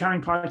building an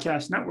accounting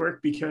podcast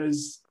network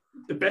because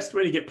the best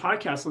way to get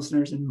podcast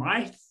listeners, in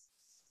my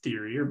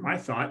theory or my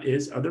thought,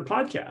 is other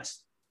podcasts.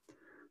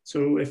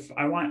 So if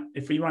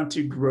we want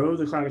to grow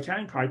the Cloud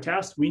Accounting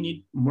Podcast, we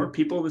need more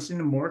people listening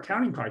to more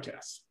accounting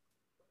podcasts.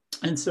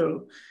 And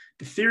so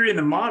the theory and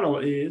the model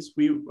is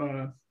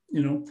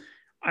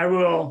I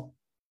will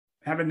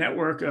have a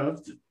network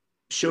of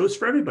shows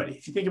for everybody.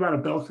 If you think about a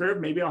bell curve,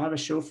 maybe I'll have a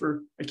show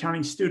for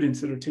accounting students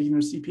that are taking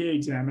their CPA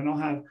exam, and I'll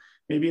have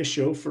maybe a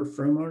show for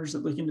firm owners that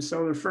are looking to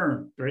sell their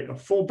firm, right? A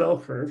full bell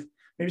curve,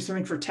 maybe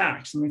something for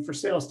tax, something for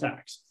sales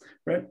tax,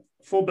 right?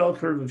 Full bell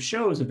curve of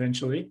shows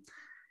eventually.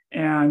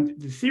 And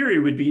the theory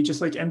would be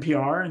just like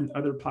NPR and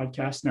other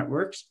podcast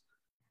networks,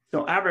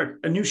 they'll average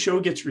a new show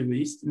gets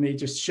released and they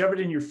just shove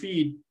it in your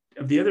feed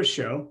of the other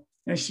show.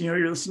 Next thing you know,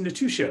 you're listening to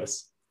two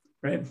shows.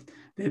 right?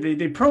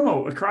 They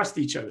promo across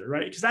each other,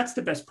 right? Because that's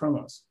the best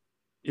promos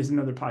is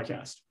another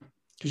podcast.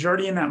 Because you're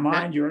already in that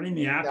mind, you're already in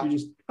the app. You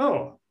just,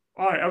 oh,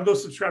 all right, I'll go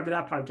subscribe to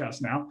that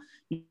podcast now.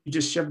 You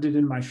just shoved it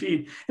in my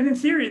feed. And in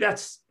theory,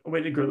 that's a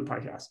way to grow the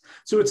podcast.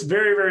 So it's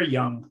very, very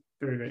young.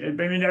 Very, very, I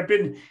mean,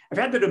 I've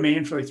had the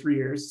domain for like 3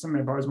 years.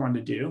 Something I've always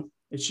wanted to do.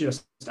 It's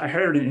just, I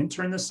hired an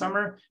intern this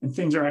summer and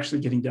things are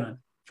actually getting done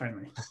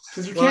finally.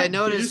 Because you can't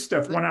do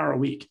stuff 1 hour a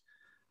week.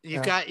 You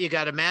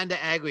got Amanda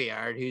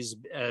Aguiar, who's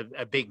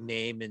a big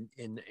name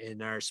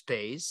in our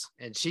space,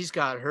 and she's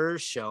got her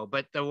show.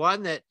 But the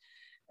one that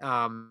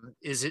our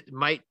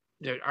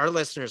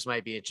listeners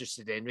might be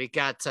interested in, we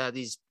got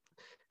these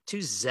two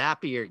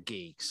Zapier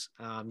geeks.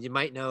 You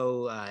might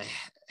know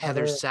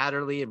Heather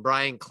Satterley and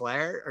Brian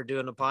Clare are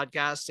doing a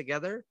podcast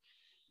together,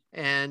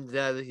 and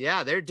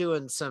they're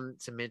doing some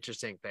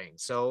interesting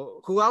things.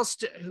 So who else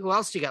do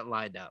you got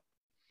lined up?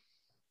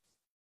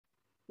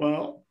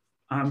 Well,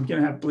 I'm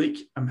gonna have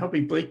Blake. I'm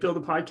helping Blake build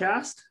a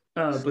podcast.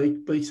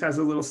 Blake has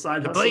a little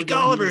side hustle. Blake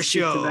Oliver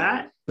Show.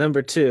 That.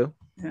 Number 2.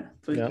 Yeah,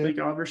 Blake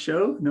Oliver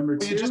Show. Number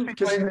 2. You just be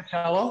playing the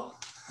cello.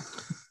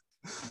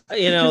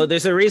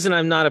 There's a reason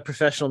I'm not a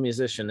professional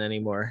musician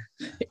anymore,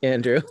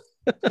 Andrew.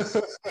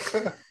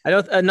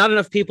 Not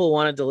enough people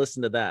wanted to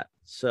listen to that.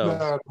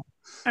 So,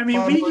 I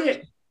mean, we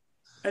get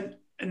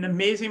an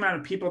amazing amount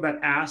of people that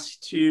ask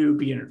to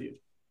be interviewed.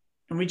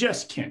 And we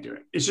just can't do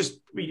it. It's just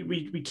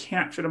we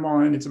can't fit them all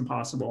in. It's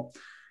impossible.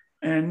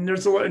 And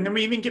there's a lot, and then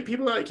we even get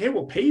people that are like, hey,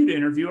 we'll pay you to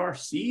interview our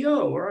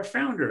CEO or our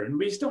founder. And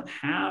we just don't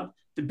have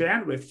the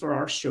bandwidth for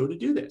our show to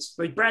do this.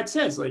 Like Brad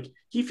says, like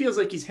he feels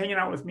like he's hanging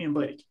out with me and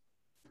Blake.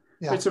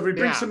 Yeah. But so if we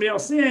bring somebody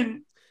else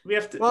in, we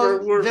have to.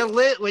 Well,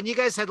 when you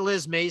guys had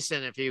Liz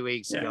Mason a few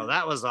weeks ago,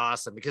 that was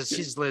awesome because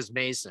she's Liz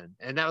Mason,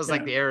 and that was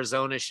like the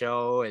Arizona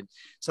show, and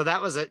so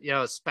that was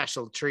a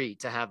special treat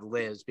to have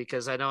Liz,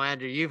 because I know,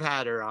 Andrew, you've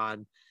had her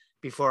on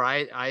before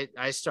I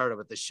started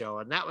with the show,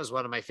 and that was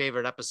one of my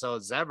favorite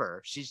episodes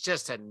ever. She's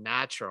just a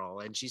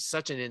natural, and she's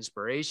such an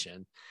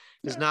inspiration.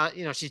 It's not,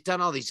 she's done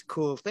all these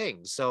cool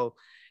things. So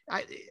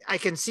I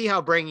can see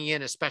how bringing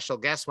in a special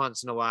guest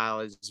once in a while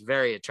is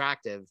very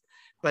attractive.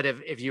 But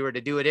if you were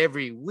to do it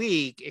every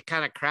week, it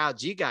kind of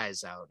crowds you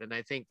guys out. And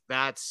I think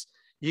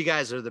you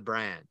guys are the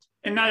brand.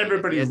 And not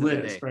everybody's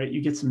Liz, right?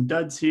 You get some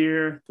duds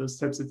here, those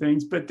types of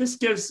things. But this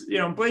gives,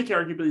 Blake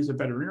arguably is a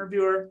better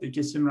interviewer. It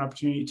gives him an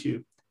opportunity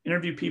to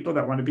interview people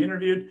that want to be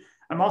interviewed.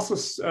 I'm also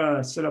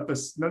set up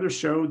another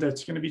show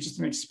that's going to be just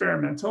an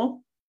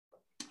experimental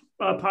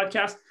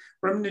podcast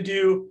where I'm going to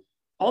do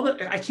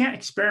I can't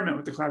experiment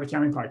with the Cloud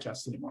Accounting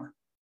podcast anymore.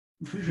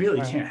 We really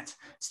can't.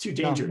 It's too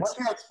dangerous. Once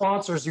you have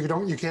sponsors, you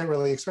can't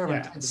really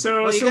experiment. Yeah.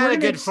 So you got a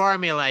good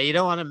formula. You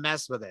don't want to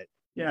mess with it.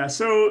 Yeah.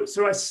 So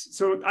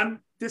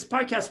this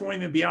podcast won't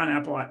even be on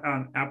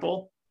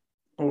Apple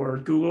or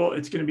Google.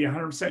 It's going to be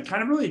 100%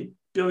 kind of really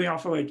building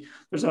off of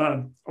there's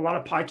a lot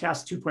of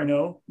podcast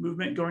 2.0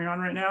 movement going on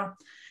right now.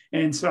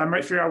 And so I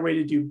might figure out a way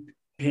to do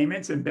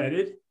payments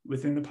embedded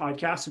within the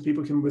podcast so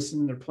people can listen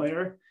in their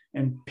player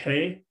and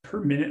pay per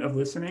minute of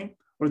listening.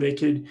 Or they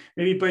could,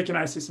 maybe Blake and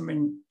I say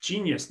something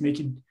genius and they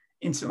could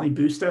instantly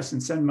boost us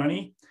and send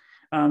money.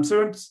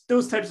 So it's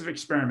those types of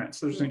experiments.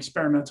 There's an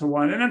experimental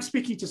one. And I'm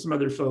speaking to some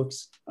other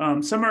folks.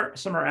 Some are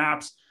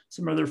apps.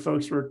 Some other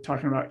folks were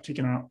talking about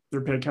kicking out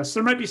their podcasts.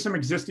 There might be some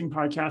existing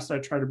podcasts I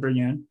try to bring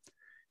in.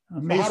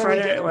 Maybe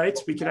Friday Night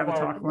Lights, we could have a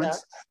talk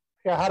once.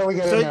 Yeah, how do we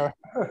get in there?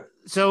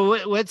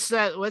 So what's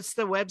that? What's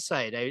the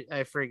website?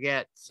 I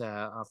forget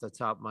off the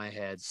top of my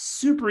head.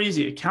 Super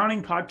easy.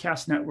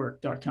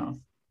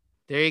 accountingpodcastnetwork.com.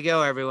 There you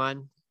go,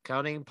 everyone.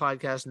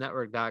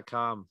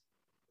 accountingpodcastnetwork.com.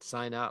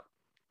 Sign up.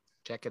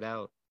 Check it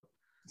out.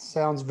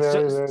 Sounds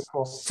very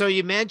cool. So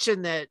you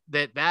mentioned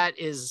that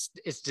is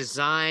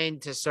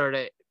designed to sort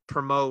of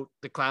promote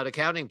the Cloud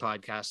Accounting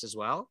podcast as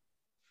well.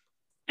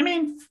 I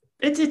mean,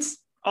 it's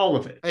all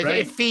of it. Right?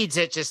 It feeds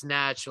it just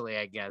naturally,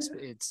 I guess.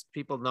 It's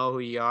people know who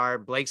you are.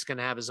 Blake's going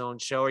to have his own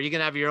show. Are you going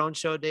to have your own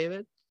show,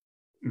 David?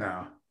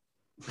 No.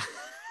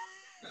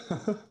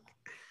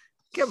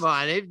 Come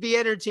on, it'd be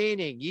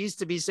entertaining. You used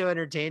to be so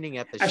entertaining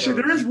at the show. Actually,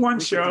 there is one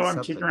show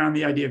I'm kicking around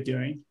the idea of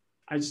doing.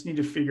 I just need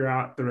to figure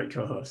out the right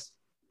co-host.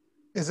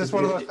 Is this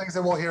one of those things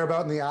that we'll hear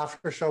about in the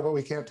after show, but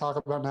we can't talk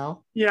about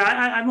now? Yeah,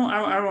 I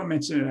won't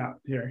mention it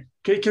out here.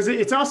 Because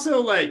it's also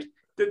like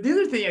the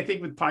other thing I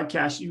think with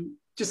podcasts, you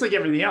just like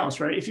everything else,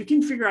 right? If you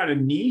can figure out a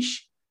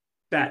niche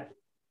that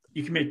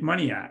you can make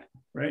money at,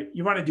 right?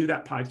 You want to do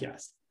that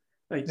podcast.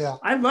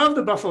 I love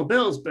the Buffalo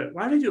Bills, but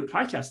why do I do a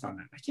podcast on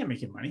that? I can't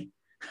make any money.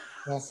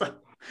 Yeah.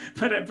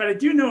 But I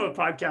do know a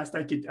podcast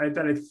that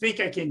I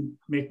think I can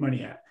make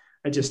money at.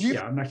 I'm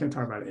not going to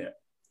talk about it yet.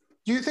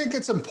 Do you think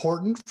it's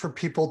important for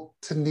people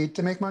to need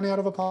to make money out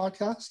of a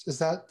podcast? Is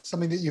that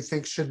something that you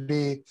think should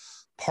be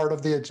part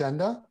of the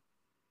agenda?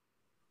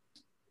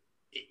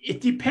 It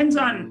depends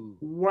on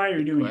why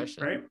you're doing it,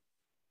 right?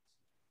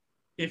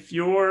 If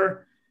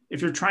you're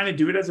trying to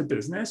do it as a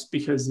business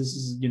because this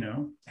is,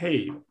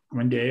 hey,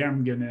 one day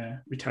I'm going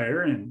to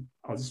retire and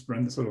I'll just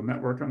run this little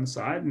network on the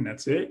side and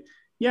that's it.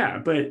 Yeah,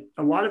 but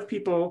a lot of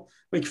people,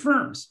 like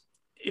firms,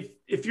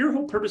 if your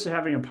whole purpose of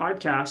having a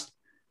podcast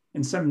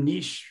and some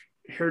niche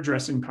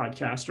hairdressing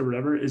podcast or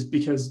whatever is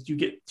because you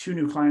get 2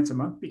 new clients a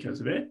month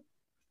because of it,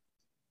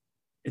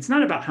 it's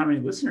not about how many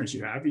listeners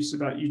you have. It's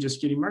about you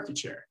just getting market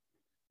share.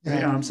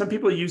 Yeah. Some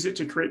people use it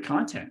to create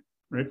content,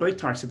 right? Blake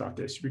talks about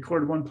this. You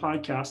record one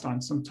podcast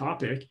on some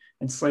topic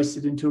and slice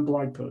it into a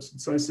blog post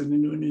and slice it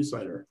into a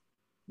newsletter.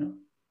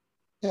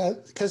 Yeah,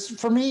 because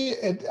for me,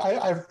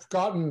 I've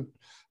gotten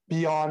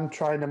beyond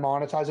trying to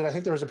monetize it. I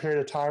think there was a period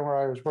of time where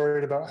I was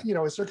worried about,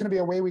 is there going to be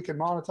a way we can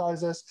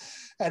monetize this?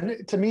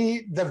 And to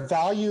me, the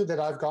value that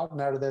I've gotten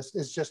out of this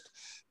is just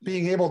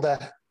being able to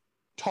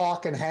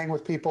talk and hang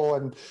with people,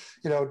 and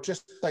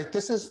just like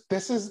this is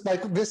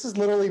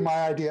literally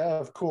my idea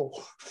of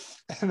cool.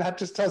 And that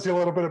just tells you a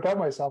little bit about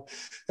myself.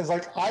 It's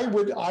like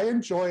I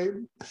enjoy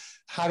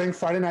having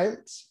Friday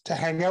nights to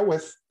hang out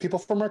with people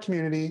from our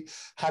community,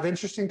 have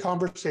interesting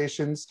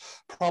conversations,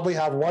 probably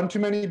have one too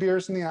many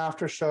beers in the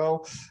after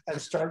show, and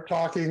start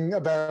talking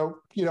about,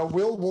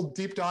 we'll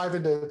deep dive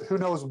into who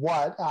knows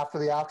what after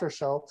the after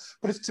show.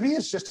 But to me,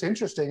 it's just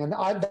interesting. And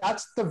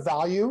that's the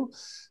value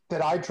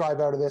that I drive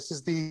out of this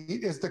is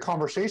the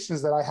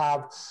conversations that I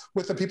have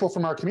with the people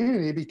from our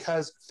community,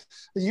 because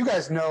you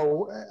guys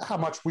know how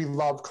much we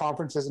love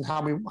conferences and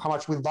how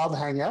much we love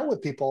hanging out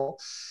with people.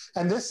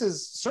 And this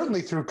is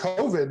certainly through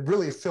COVID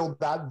really filled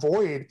that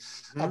void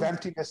of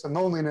emptiness and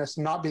loneliness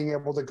and not being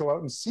able to go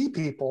out and see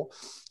people.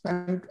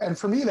 And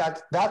for me,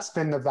 that's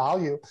been the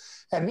value.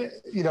 And,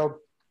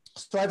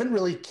 so I haven't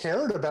really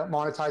cared about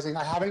monetizing.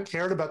 I haven't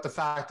cared about the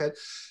fact that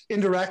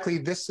indirectly,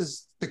 this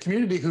is the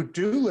community who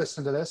do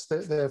listen to this.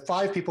 The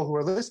 5 people who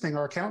are listening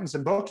are accountants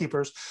and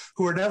bookkeepers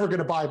who are never going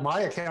to buy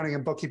my accounting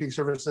and bookkeeping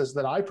services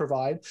that I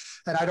provide.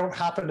 And I don't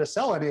happen to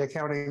sell any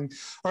accounting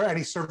or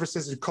any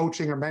services of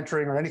coaching or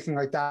mentoring or anything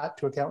like that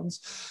to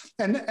accountants.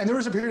 And there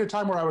was a period of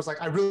time where I was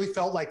like, I really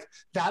felt like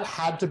that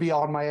had to be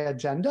on my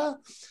agenda.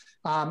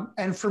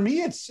 And for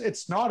me,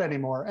 it's not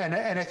anymore. And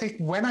I think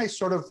when I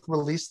sort of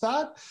released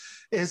that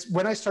is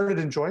when I started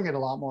enjoying it a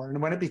lot more,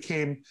 and when it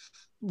became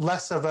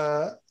less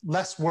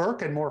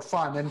work and more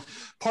fun. And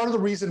part of the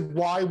reason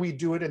why we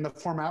do it in the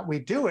format we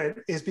do it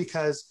is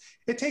because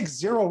it takes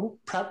zero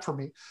prep for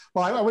me.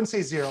 Well, I wouldn't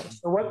say zero.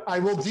 So I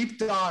will deep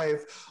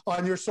dive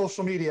on your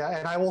social media,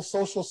 and I will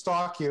social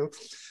stalk you.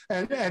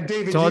 And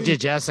David, told you,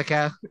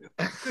 Jessica.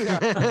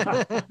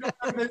 I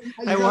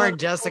warned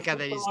Jessica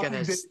that he's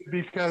gonna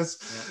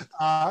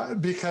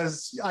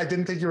because I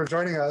didn't think you were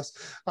joining us.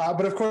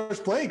 But of course,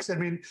 Blake's. I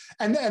mean,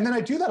 and then I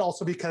do that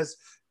also because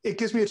it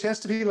gives me a chance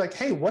to be like,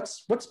 hey,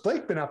 what's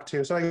Blake been up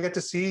to? So I get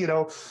to see,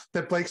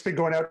 that Blake's been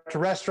going out to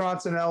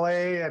restaurants in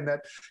LA, and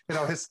that,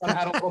 his son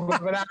had a little bit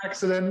of an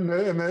accident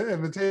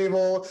and the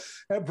table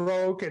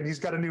broke, and he's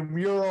got a new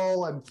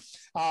mural.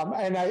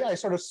 And I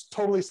sort of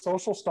totally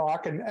social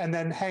stalk and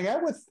then hang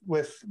out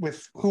with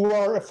who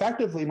are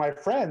effectively my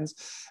friends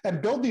and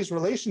build these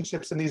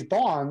relationships and these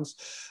bonds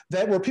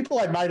that were people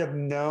I might have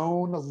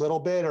known a little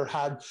bit or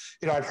had,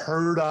 I'd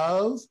heard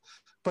of,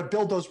 but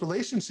build those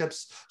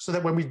relationships so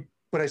that when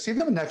I see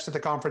them next at the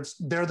conference,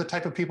 they're the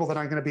type of people that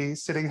I'm going to be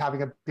sitting,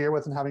 having a beer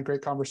with and having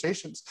great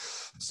conversations.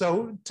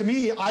 So to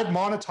me, I've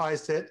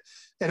monetized it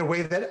in a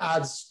way that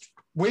adds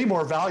way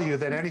more value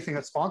than anything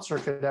a sponsor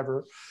could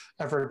ever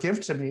give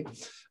to me.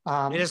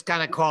 It is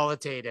kind of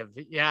qualitative.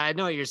 Yeah, I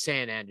know what you're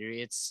saying, Andrew.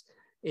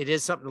 It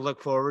is something to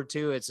look forward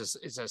to. It's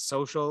a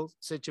social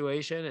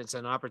situation. It's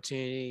an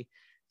opportunity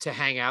to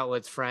hang out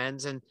with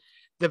friends. And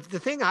the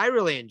thing I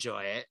really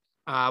enjoy it,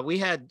 we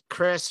had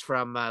Chris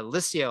from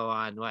Listio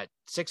on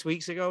 6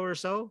 weeks ago or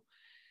so.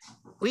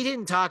 We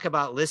didn't talk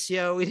about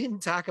Listio. We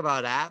didn't talk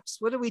about apps.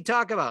 What did we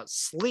talk about?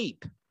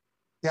 Sleep.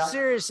 Yeah.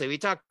 Seriously, we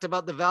talked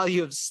about the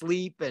value of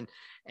sleep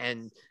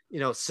and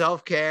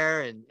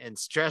self-care and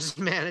stress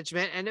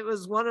management. And it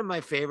was one of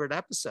my favorite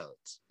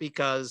episodes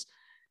because,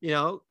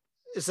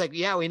 it's like,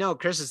 yeah, we know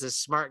Chris is this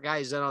smart guy.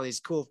 He's done all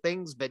these cool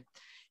things, but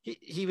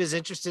he was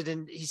interested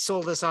he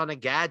sold us on a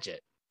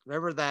gadget.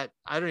 Remember that?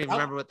 I don't even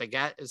remember what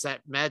is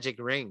that magic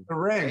ring. The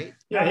ring. Right?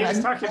 Yeah, he was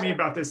talking to me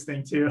about this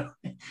thing too.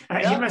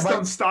 He must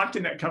have stocked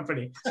in that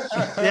company.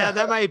 Yeah,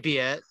 that might be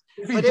it.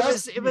 But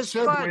it was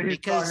fun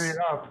because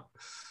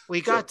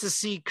we got to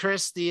see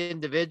Chris, the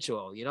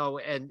individual,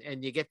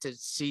 and you get to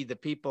see the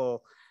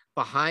people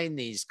behind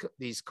these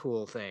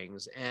cool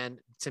things. And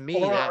to me,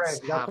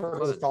 that's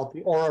what it's called,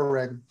 the Aura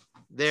Ring.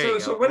 There you go.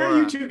 So when are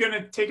you two going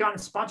to take on a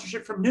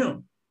sponsorship from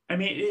Noom? I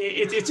mean,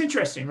 it's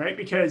interesting, right?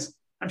 Because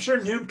I'm sure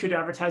Noom could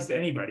advertise to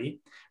anybody,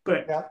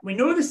 but we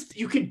know this.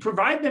 You could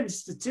provide them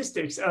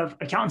statistics of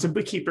accountants and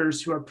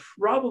bookkeepers who are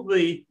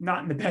probably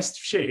not in the best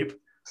shape.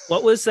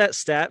 What was that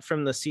stat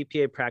from the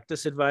CPA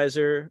Practice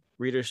Advisor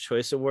Reader's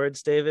Choice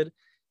Awards, David?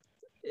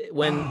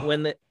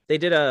 When they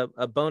did a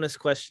bonus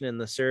question in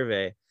the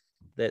survey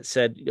that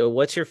said,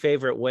 what's your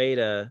favorite way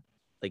to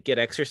get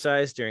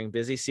exercise during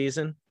busy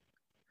season?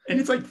 And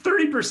it's like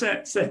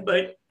 30% said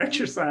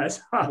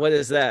exercise. Huh. What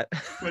is that?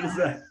 What is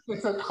that?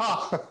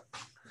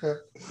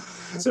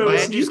 So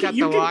Andrew's got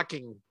the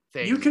walking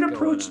thing. You can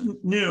approach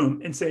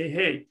Noom and say,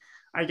 hey,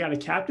 I got a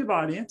captive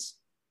audience.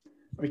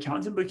 of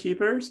accountants and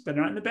bookkeepers that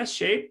are not in the best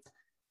shape.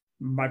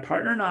 My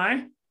partner and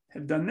I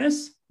have done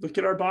this. Look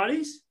at our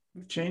bodies.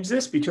 We've changed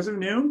this because of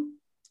Noom.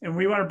 And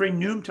we want to bring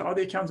Noom to all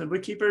the accountants and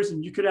bookkeepers.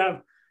 And you could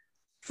have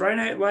Friday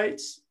Night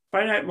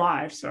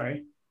Live,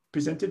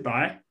 presented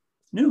by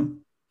Noom.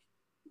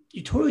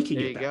 You totally could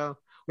There get you that. go.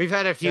 We've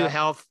had a few Yeah.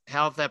 health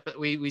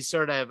we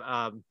sort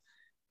of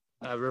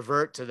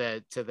revert to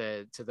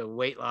the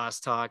weight loss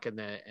talk and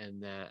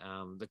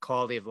the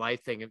quality of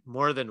life thing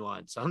more than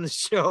once on the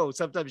show.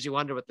 Sometimes you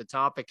wonder what the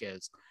topic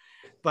is,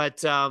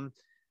 but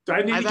Do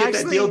I need to get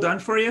that deal done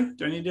for you?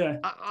 Do I need to?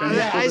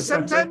 I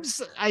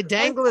sometimes I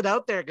dangle it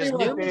out there because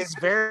Anyway, Noom is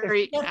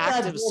very if you get that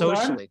active deal done,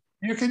 socially.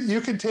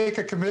 You can take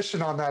a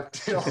commission on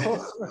that deal.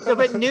 No,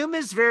 but Noom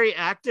is very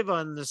active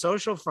on the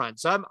social front.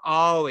 So I'm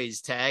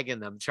always tagging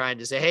them, trying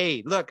to say,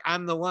 hey, look,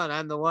 I'm the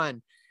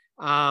one.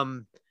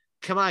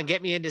 Come on,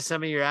 get me into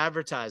some of your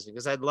advertising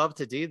because I'd love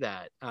to do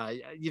that.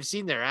 You've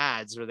seen their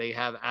ads where they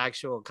have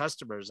actual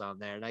customers on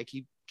there, and I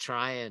keep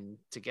trying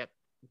to get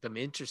them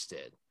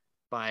interested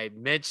by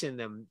mentioning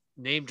them,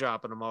 name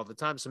dropping them all the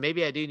time. So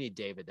maybe I do need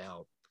David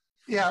help.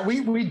 Yeah,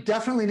 we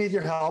definitely need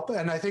your help.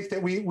 And I think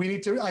that we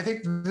need to, I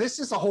think this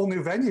is a whole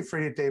new venue for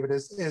you, David,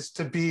 is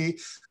to be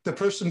the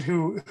person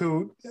who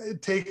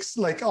takes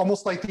like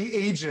almost like the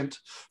agent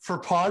for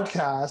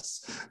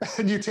podcasts,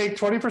 and you take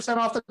 20%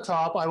 off the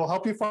top. I will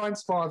help you find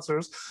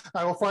sponsors.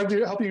 I will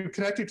help you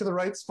connect you to the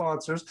right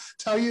sponsors,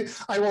 I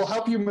will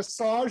help you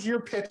massage your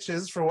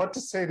pitches for what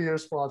to say to your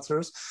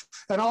sponsors.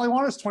 And all I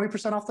want is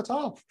 20% off the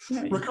top,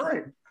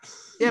 recurring.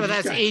 Yeah, but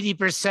that's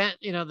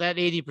 80%. That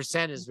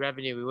 80% is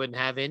revenue we wouldn't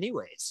have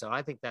anyway. So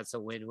I think that's a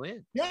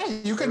win-win. Yeah,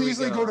 you can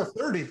easily go to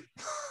 30.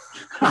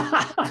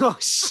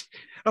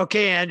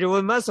 Okay, Andrew,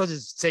 we must as well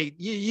just say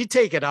you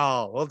take it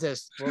all. We'll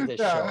just show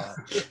up.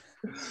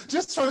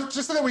 Just so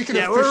that we can.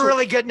 Yeah, we're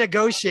really good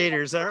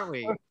negotiators, aren't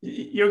we?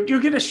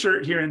 You'll get a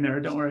shirt here and there.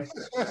 Don't worry.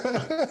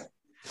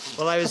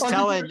 Well, I was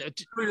telling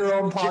your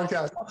own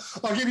podcast.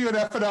 I'll give you an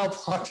FNL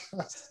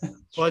podcast.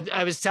 Well,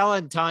 I was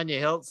telling Tanya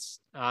Hiltz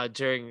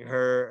during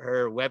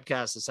her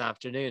webcast this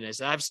afternoon. I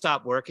said I've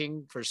stopped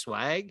working for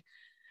Swag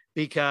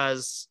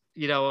because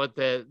with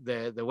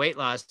the weight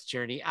loss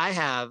journey, I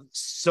have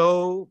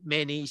so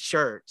many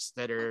shirts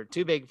that are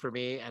too big for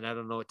me, and I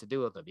don't know what to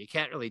do with them. You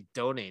can't really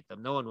donate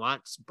them. No one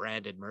wants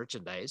branded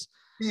merchandise.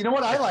 You know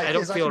what I like? I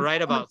don't feel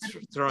right about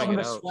throwing it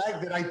out.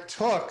 Swag that I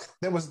took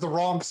that was the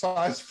wrong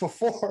size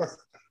before.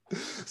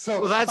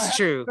 So well, that's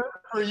true.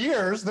 For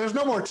years, there's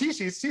no more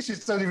T-sheets.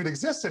 T-sheets don't even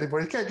exist anymore.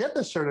 You can't get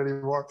this shirt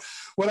anymore.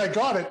 When I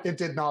got it, it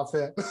did not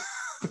fit.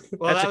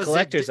 Well, that's a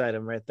collector's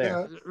item right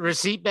there. Yeah.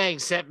 Receipt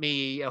Bank sent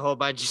me a whole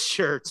bunch of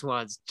shirts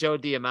once. Joe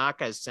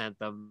Diamaka sent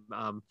them.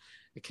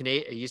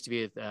 It used to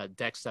be with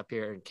Dex up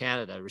here in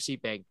Canada.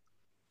 Receipt Bank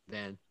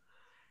then.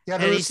 Yeah,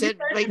 and he said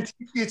like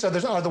T-shirts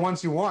are the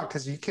ones you want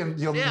because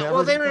you'll never.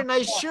 Well, they were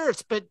nice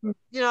shirts, but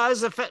I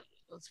was a fat,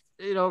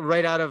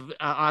 right out of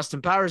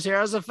Austin Powers here.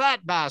 I was a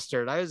fat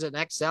bastard. I was an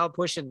XL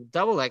pushing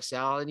double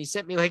XL, and he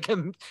sent me like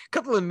a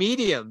couple of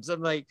mediums.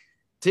 I'm like,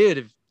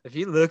 dude, if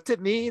you looked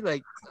at me,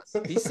 like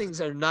these things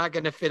are not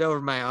going to fit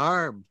over my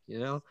arm,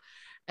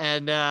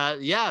 and now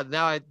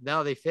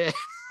they fit.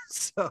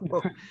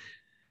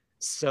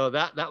 so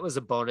that was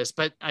a bonus,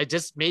 but I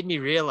just made me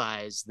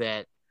realize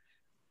that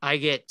I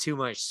get too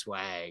much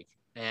swag.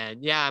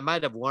 And yeah, I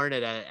might have worn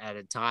it at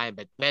a time,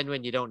 but then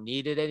when you don't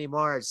need it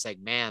anymore, it's like,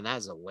 man,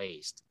 that's a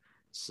waste.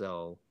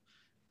 So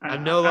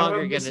I'm no longer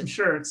going to some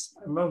shirts.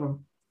 I love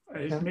them.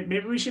 Yeah.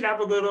 Maybe we should have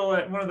a little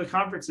at one of the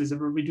conferences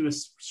where we do a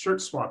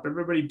shirt swap.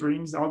 Everybody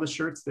brings all the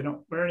shirts they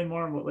don't wear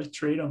anymore, and we'll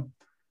trade them.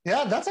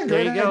 Yeah, that's a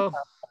great idea. Go.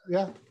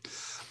 Yeah,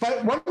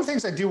 but one of the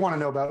things I do want to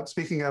know about,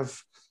 speaking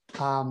of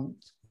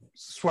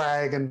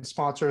swag and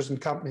sponsors and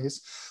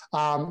companies,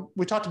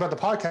 we talked about the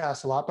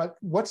podcast a lot, but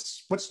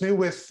what's new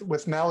with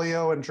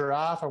Melio and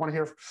Giraffe? I want to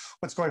hear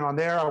what's going on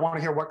there. I want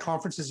to hear what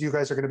conferences you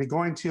guys are going to be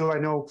going to. I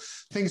know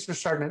things are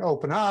starting to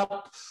open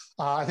up.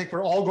 I think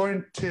we're all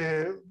going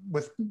to,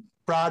 with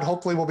Brad,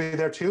 hopefully we'll be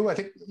there too. I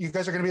think you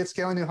guys are going to be at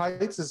Scaling New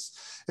Heights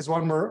is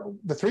one where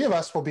the three of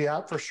us will be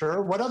at for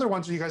sure. What other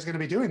ones are you guys going to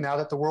be doing now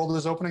that the world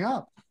is opening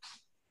up?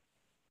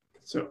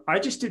 So I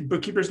just did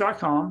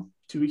bookkeepers.com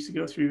 3 weeks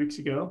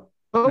ago.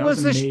 What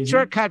was the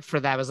shortcut for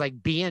that? It was like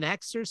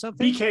BNX or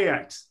something?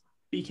 BKX.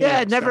 Yeah,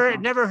 I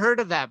never heard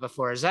of that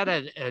before. Is that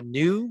a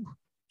new?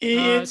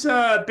 It's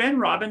Ben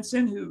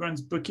Robinson, who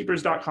runs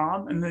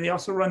bookkeepers.com. And then they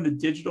also run the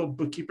Digital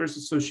Bookkeepers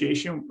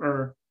Association,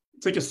 or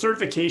it's like a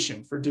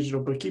certification for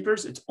digital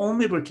bookkeepers. It's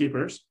only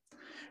bookkeepers,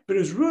 but it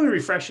was really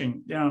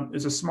refreshing.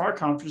 It's a smart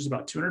conference,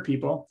 about 200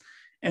 people,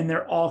 and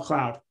they're all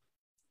cloud.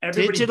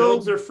 Everybody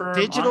builds their firm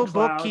digital on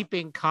cloud.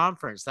 Bookkeeping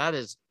conference.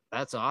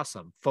 That's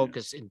awesome.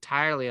 Focus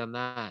entirely on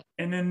that.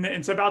 And then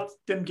it's about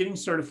them getting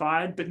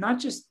certified, but not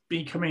just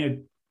becoming a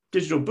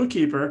digital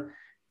bookkeeper.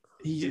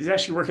 He's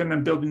actually working on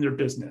them building their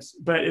business.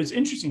 But it's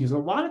interesting because a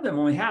lot of them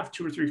only have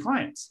 2 or 3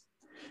 clients,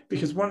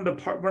 because one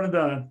of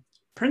the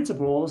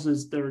principles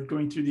is they're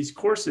going through these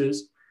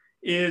courses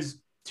is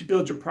to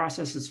build your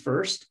processes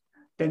first,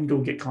 then go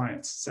get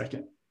clients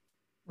second.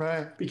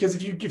 Right. Because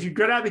if you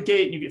get out of the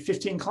gate and you get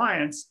 15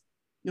 clients,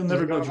 you'll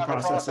never go through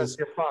processes.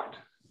 You're fucked.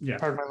 Yeah.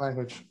 Pardon my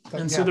language.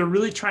 But So they're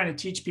really trying to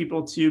teach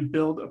people to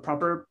build a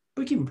proper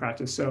bookkeeping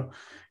practice. So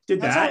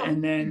did that,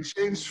 and then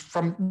changed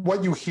from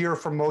what you hear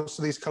from most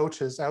of these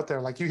coaches out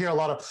there. Like you hear a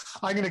lot of,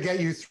 I'm going to get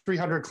you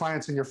 300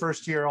 clients in your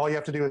first year. All you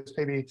have to do is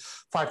pay me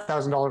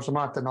 $5,000 a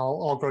month and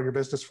I'll grow your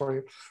business for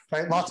you.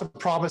 Right. Lots of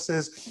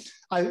promises.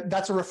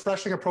 That's a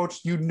refreshing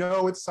approach. You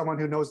know, it's someone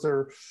who knows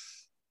their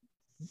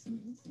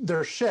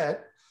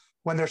shit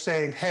when they're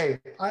saying, hey,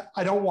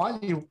 I don't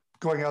want you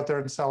going out there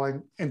and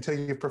selling until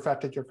you've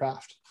perfected your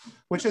craft,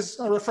 which is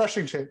a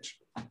refreshing change.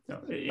 No.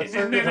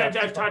 And then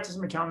I've talked to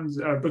some accountants,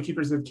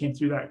 bookkeepers that came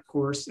through that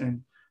course,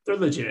 and they're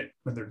legit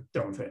when they're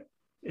done with it.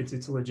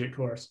 It's a legit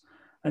course.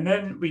 And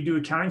then we do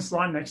accounting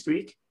salon next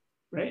week,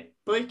 right?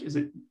 Blake, is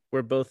it?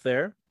 We're both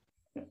there.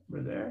 Yeah,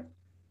 we're there.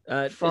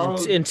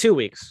 In 2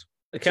 weeks.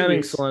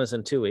 Accounting salon is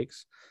in 2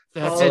 weeks.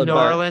 That's in New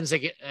Orleans.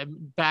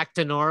 Back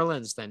to New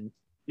Orleans then.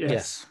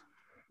 Yes.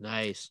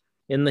 Nice.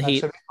 In the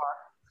heat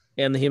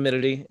and the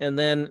humidity. And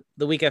then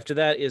the week after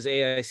that is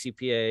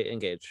AICPA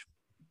Engage.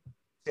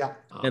 Yeah.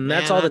 And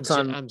that's all that's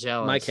on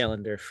I'm my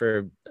calendar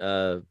for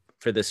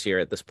this year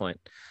at this point.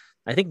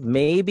 I think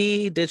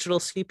maybe digital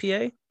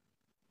CPA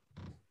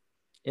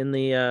in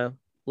the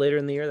later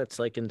in the year. That's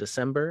like in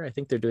December. I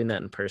think they're doing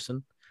that in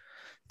person.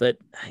 But,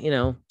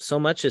 so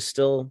much is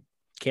still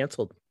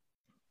canceled.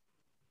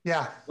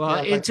 Yeah.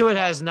 Well, Intuit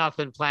has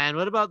nothing planned.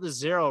 What about the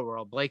Zero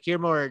World? Blake, you're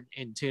more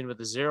in tune with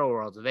the Zero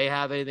World. Do they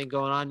have anything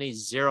going on? Any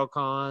Zero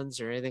Cons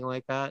or anything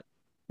like that?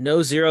 No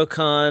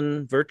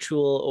ZeroCon,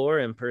 virtual or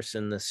in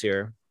person this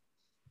year.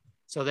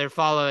 So they're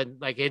following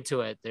like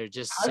Intuit. They're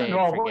just saying, I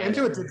don't know.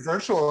 Intuit did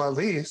virtual at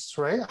least,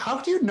 right?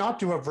 How do you not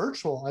do a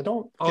virtual? I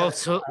don't.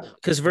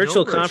 Because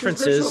virtual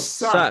conferences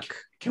suck.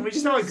 Can we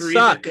just all agree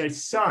that they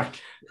suck?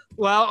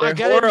 Well, they're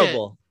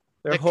horrible.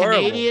 They're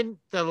horrible.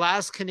 The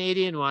last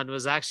Canadian one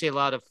was actually a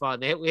lot of fun.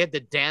 We had the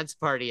dance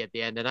party at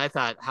the end, and I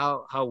thought,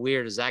 how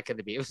weird is that going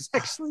to be? It was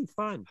actually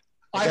fun.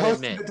 I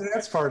hosted a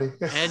dance party.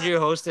 Andrew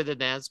hosted a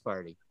dance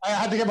party. I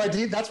had to get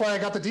that's why I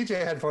got the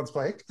DJ headphones,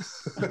 Blake.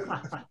 It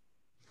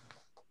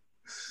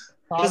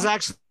was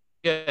actually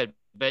good.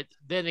 But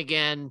then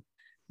again,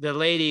 the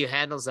lady who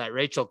handles that,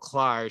 Rachel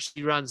Clark,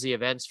 she runs the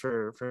events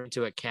for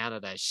Intuit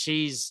Canada.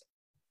 She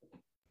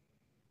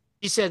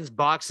sends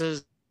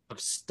boxes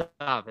of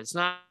stuff. It's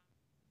not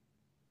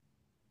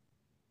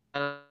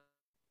of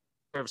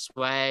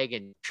swag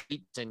and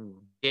treats and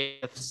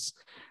gifts.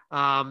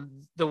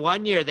 The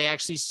one year they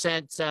actually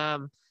sent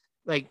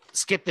like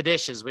Skip the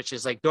Dishes, which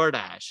is like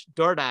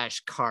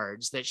DoorDash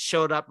cards that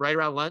showed up right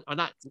around lunch, or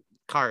not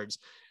cards,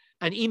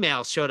 an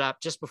email showed up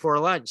just before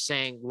lunch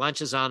saying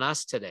lunch is on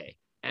us today.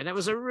 And it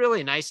was a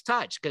really nice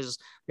touch because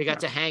we got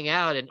to hang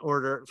out and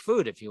order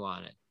food if you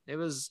wanted. It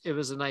was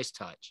a nice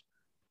touch.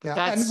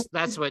 Yeah,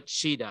 that's what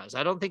she does.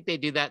 I don't think they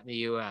do that in the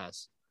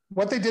US.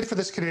 What they did for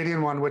this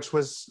Canadian one, which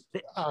was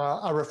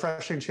a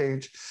refreshing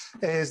change,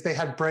 is they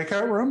had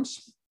breakout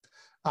rooms.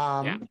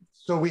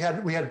 So we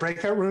had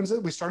breakout rooms.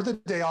 We started the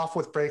day off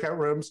with breakout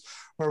rooms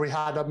where we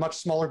had a much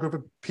smaller group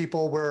of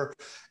people, where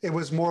it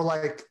was more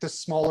like the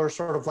smaller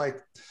sort of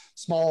like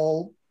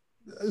small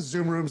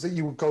Zoom rooms that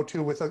you would go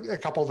to with a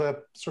couple of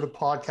the sort of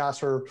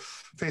podcasts or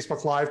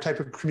Facebook Live type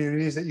of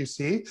communities that you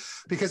see,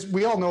 because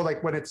we all know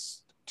like when it's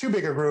too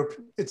big a group,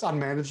 it's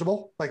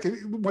unmanageable. Like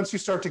once you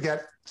start to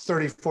get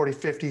 30, 40,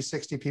 50,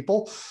 60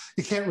 people,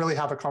 you can't really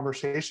have a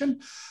conversation.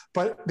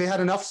 But they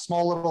had enough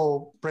small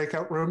little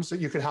breakout rooms that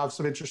you could have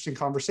some interesting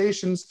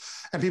conversations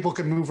and people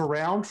could move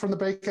around from the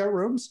breakout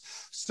rooms.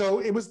 So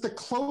it was the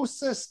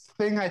closest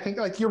thing, I think.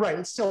 Like you're right,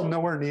 it's still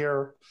nowhere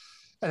near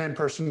an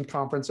in-person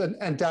conference.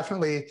 And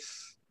definitely,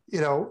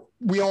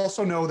 we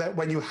also know that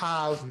when you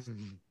have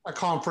a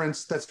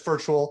conference that's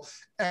virtual,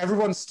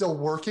 everyone's still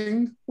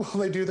working while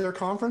they do their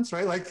conference,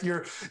 right? Like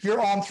you're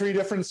on 3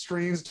 different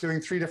screens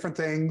doing 3 different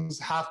things,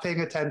 half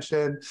paying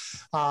attention.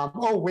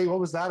 Oh, wait,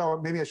 what was that?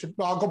 Oh, maybe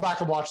I'll go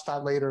back and watch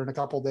that later in a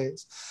couple of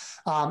days.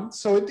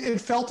 So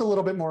it felt a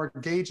little bit more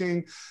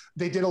engaging.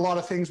 They did a lot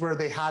of things where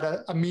they had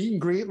a meet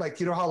and greet, like,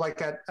 how like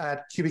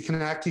at QB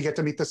Connect, you get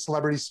to meet the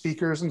celebrity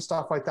speakers and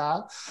stuff like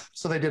that.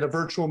 So they did a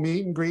virtual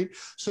meet and greet.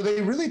 So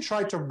they really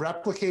tried to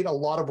replicate a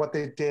lot of what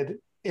they did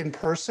in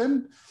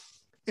person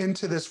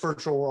into this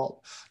virtual world.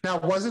 Now,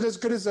 was it as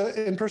good as an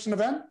in-person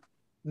event?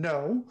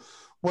 No.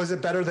 Was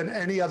it better than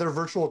any other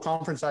virtual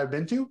conference I've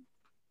been to?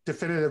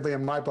 Definitively,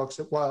 in my books,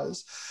 it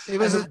was. It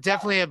was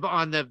definitely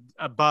on the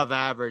above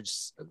average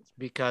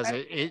because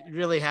it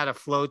really had a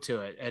flow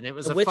to it, and it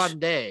was a fun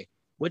day.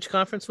 Which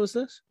conference was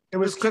this? It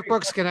was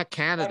QuickBooks Connect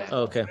Canada.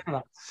 Oh, okay.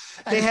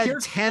 They had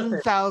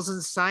 10,000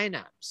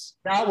 signups.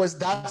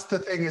 That's the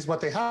thing, is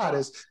what they had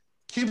is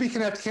QB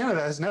Connect Canada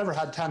has never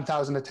had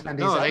 10,000 attendees.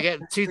 No, they get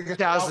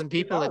 2,000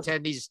 people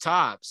attendees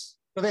tops.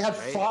 So they had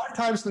Right. 5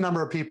 times the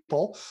number of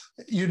people.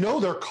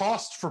 Their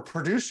cost for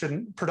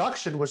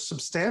production was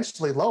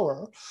substantially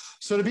lower.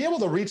 So to be able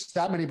to reach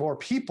that many more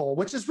people,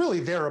 which is really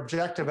their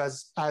objective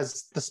as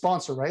the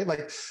sponsor, right?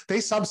 Like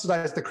they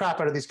subsidize the crap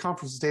out of these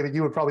conferences, David,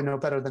 you would probably know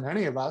better than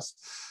any of us,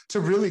 to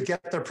really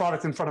get their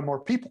product in front of more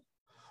people,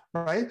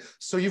 right?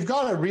 So you've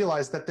got to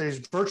realize that these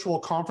virtual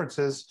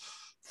conferences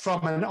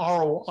from an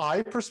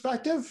ROI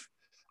perspective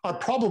are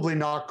probably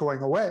not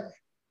going away,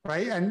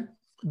 right? And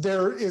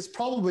there is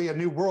probably a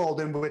new world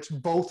in which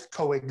both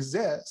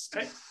coexist.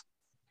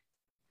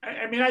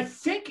 I mean, I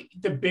think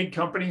the big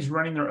companies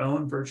running their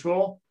own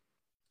virtual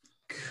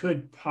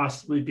could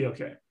possibly be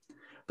okay.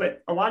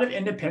 But a lot of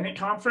independent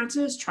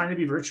conferences trying to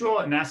be virtual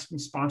and asking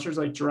sponsors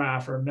like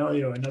Giraffe or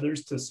Melio and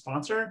others to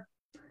sponsor,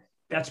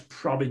 that's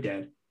probably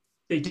dead.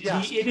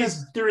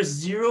 There is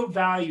zero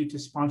value to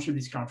sponsor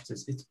these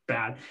conferences. It's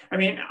bad. I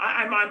mean,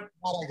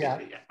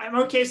 I'm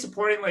okay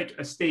supporting like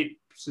a state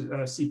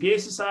CPA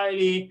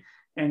society,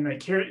 and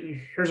like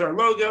here's our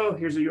logo,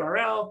 here's a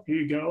URL, here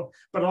you go.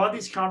 But a lot of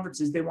these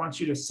conferences, they want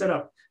you to set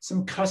up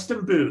some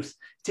custom booth.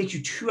 It takes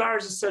you 2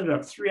 hours to set it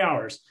up, 3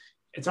 hours.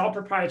 It's all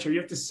proprietary.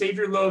 You have to save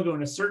your logo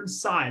in a certain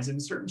size and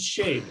a certain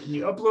shape, and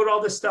you upload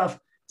all this stuff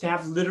to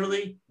have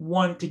literally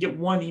to get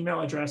one email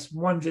address,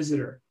 one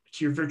visitor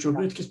to your virtual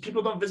booth, because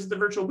people don't visit the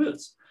virtual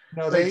booths.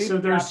 No,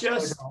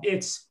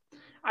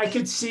 I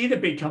could see the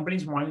big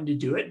companies wanting to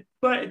do it,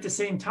 but at the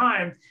same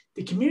time,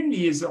 the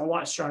community is a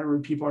lot stronger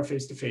when people are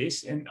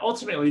face-to-face. And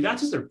ultimately,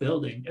 that's what they're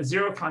building.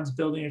 Xerocon's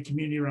building a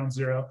community around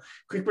Xero.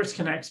 QuickBooks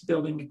Connect's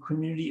building a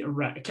community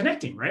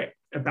connecting, right?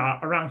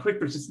 Around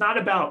QuickBooks. It's not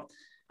about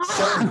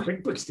selling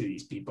QuickBooks to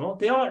these people.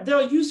 They all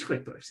use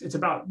QuickBooks. It's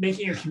about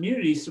making a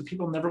community so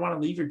people never want to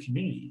leave your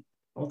community,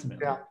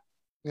 ultimately.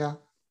 Yeah.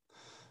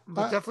 It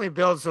definitely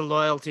builds the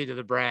loyalty to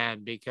the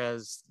brand,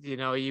 because,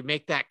 you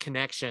make that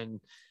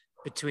connection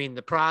between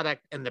the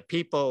product and the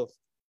people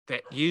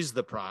that use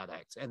the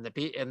product and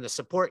the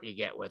support you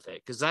get with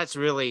it. Because that's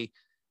really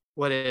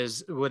what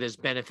has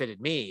benefited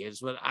me.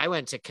 Is when I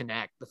went to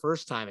Connect the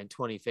first time in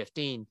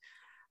 2015,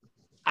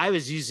 I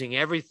was using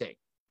everything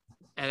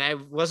and I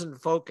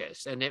wasn't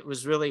focused, and it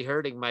was really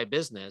hurting my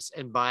business.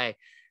 And by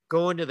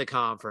going to the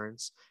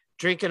conference,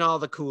 drinking all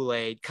the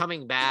Kool-Aid,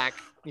 coming back,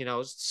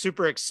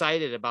 super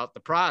excited about the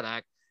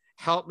product,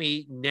 helped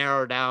me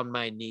narrow down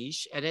my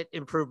niche, and it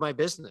improved my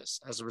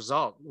business as a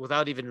result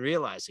without even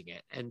realizing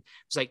it. And it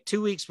was like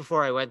 2 weeks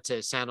before I went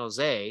to San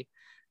Jose.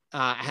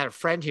 I had a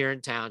friend here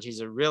in town. She's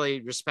a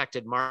really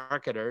respected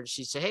marketer. And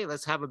she said, "Hey,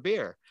 let's have a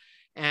beer."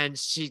 And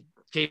she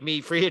gave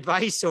me free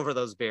advice over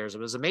those beers. It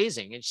was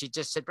amazing. And she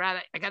just said,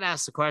 "Brad, I got to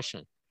ask the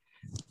question.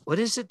 What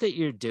is it that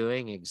you're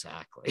doing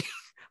exactly?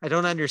 I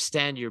don't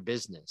understand your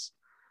business.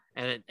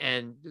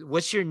 And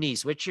what's your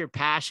niche? What's your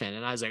passion?"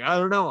 And I was like, "I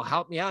don't know.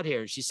 Help me out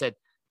here." And she said,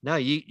 "No,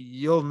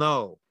 you'll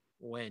know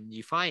when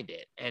you find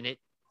it." And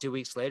 2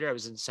 weeks later, I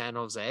was in San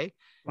Jose.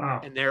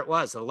 Wow. And there it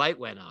was. The light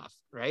went off,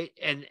 right?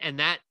 And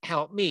that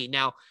helped me.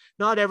 Now,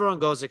 not everyone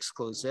goes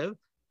exclusive,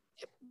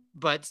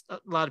 but a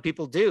lot of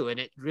people do. And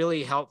it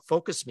really helped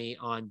focus me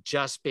on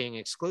just being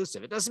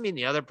exclusive. It doesn't mean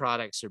the other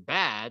products are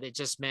bad. It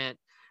just meant,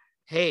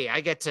 hey,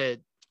 I get to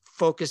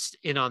focus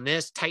in on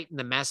this, tighten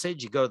the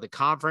message. You go to the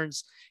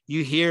conference,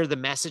 you hear the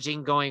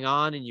messaging going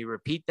on, and you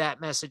repeat that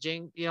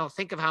messaging.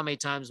 Think of how many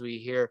times we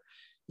hear,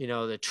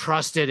 the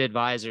trusted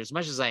advisor. As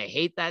much as I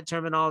hate that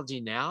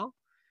terminology now,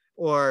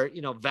 or,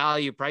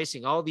 value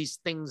pricing, all these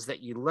things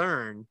that you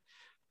learn,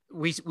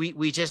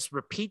 we just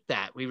repeat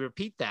that. We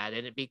repeat that,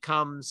 and it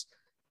becomes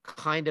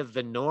kind of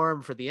the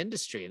norm for the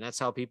industry. And that's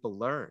how people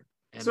learn.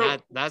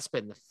 And that's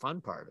been the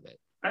fun part of it.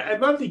 I'd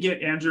love to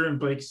get Andrew and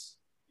Blake's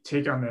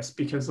take on this,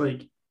 because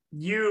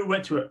you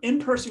went to an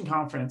in-person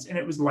conference and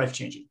it was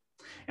life-changing.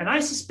 And I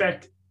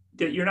suspect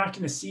that you're not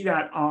going to see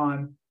that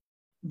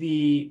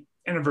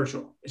in a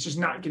virtual. It's just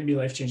not going to be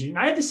life-changing. And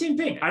I had the same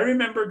thing. I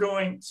remember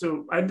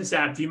I had this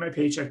app, View My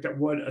Paycheck, that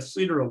won a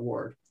Sleater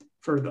Award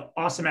for the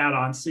awesome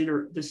add-on.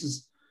 Sleater, this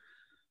is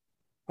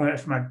for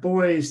my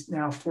boy's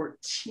now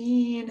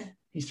 14.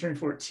 He's turning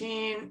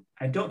 14.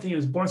 I don't think he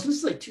was born. So this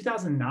is like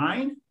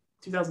 2009,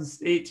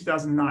 2008,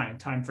 2009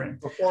 timeframe.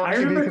 I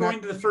remember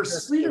going to the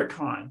first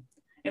SleaterCon,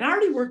 and I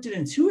already worked at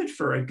Intuit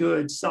for a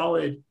good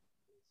solid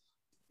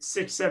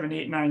 6, 7,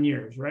 8, 9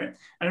 years, right? And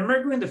I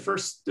remember going to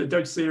the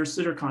Doug Sleater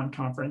SleaterCon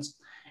conference,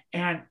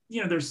 and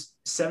there's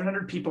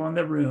 700 people in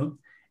the room,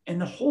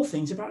 and the whole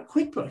thing's about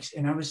QuickBooks.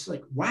 And I was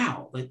like,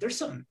 wow, there's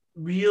something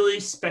really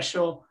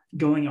special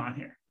going on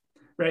here,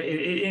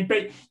 right?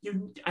 But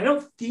I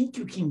don't think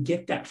you can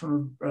get that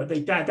from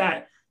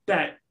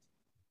that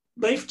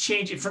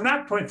life-changing. From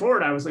that point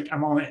forward, I was like,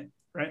 I'm all in,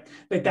 right?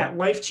 Like that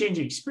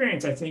life-changing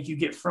experience, I think you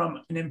get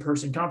from an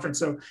in-person conference.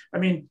 So, I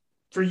mean,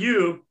 for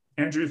you,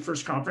 Andrew, the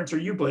first conference, or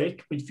you,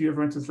 Blake, if you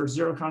ever went to the first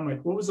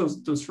Xerocon, what was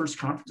those first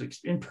conference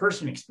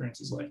in-person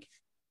experiences like?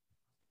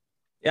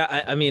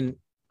 Yeah, I mean,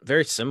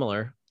 very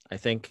similar. I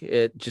think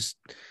I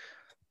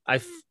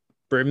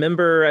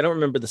remember, I don't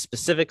remember the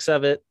specifics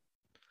of it.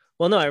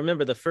 Well, no, I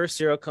remember the first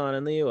Xerocon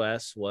in the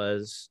US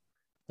was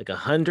like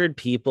 100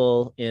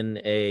 people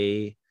in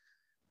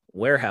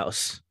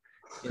warehouse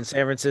in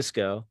San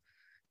Francisco.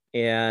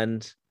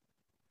 And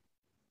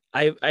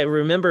I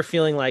remember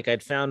feeling like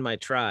I'd found my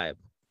tribe.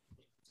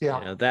 Yeah.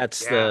 You know,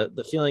 that's Yeah.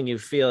 the feeling you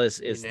feel is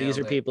You these nailed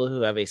are it. people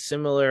who have a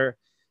similar,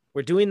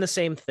 we're doing the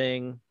same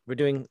thing. We're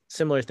doing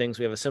similar things.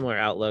 We have a similar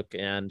outlook,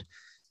 and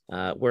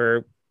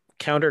we're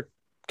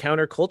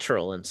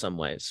countercultural in some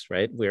ways,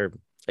 right? We're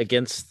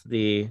against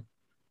the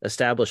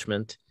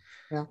establishment.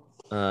 Yeah.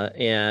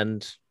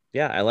 And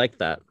yeah, I like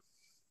that.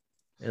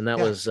 And that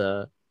Yeah. was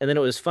and then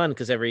it was fun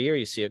because every year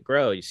you see it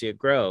grow,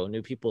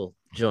 new people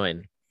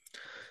join.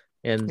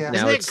 And Yeah. now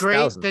Isn't it it's great?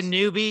 thousands. The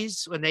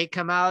newbies, when they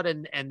come out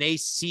and they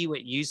see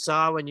what you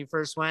saw when you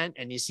first went,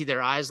 and you see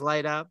their eyes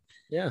light up,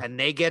 Yeah. and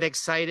they get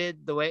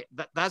excited. The way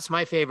that's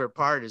my favorite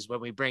part is when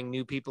we bring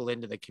new people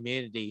into the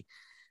community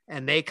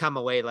and they come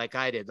away like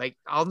I did. Like,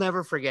 I'll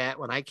never forget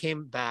when I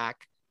came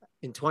back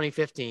in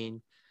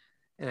 2015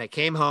 and I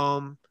came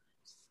home,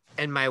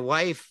 and my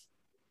wife,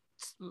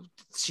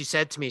 she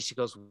said to me, she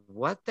goes,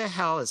 "What the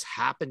hell has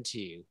happened to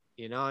you?"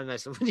 You know, and I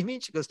said, "What do you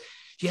mean?" She goes,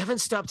 "You haven't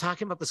stopped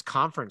talking about this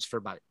conference for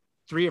about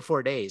 3 or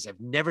 4 days. I've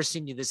never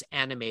seen you this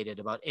animated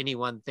about any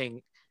one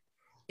thing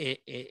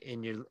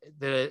in your,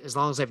 as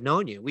long as I've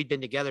known you. We'd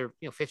been together,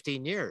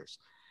 15 years."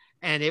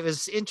 And it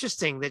was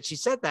interesting that she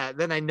said that.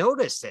 Then I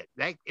noticed it.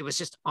 Like, it was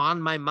just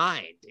on my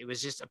mind. It was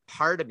just a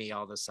part of me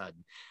all of a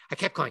sudden. I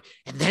kept going,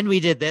 and then we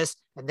did this,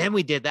 and then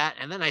we did that,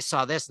 and then I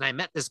saw this, and I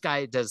met this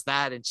guy who does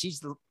that, and she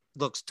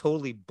looks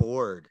totally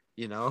bored,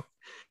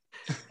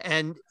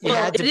 and you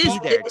had to be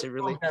there to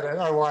really.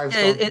 Our wives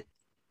Yeah, don't.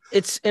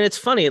 it's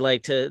funny,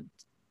 like, to,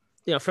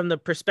 from the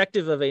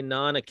perspective of a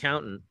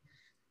non-accountant,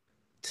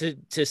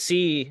 to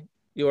see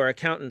your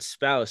accountant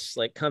spouse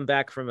like come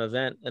back from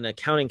an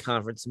accounting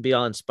conference and be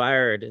all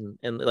inspired and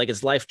like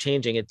it's life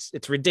changing.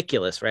 It's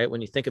ridiculous, right? When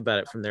you think about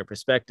it from their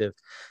perspective,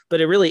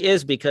 but it really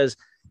is, because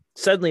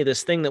suddenly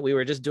this thing that we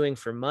were just doing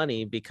for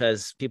money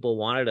because people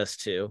wanted us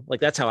to, like,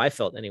 that's how I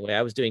felt anyway.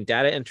 I was doing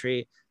data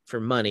entry for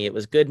money. It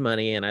was good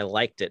money, and I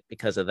liked it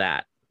because of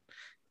that.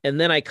 And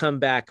then I come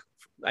back,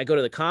 I go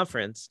to the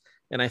conference,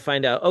 and I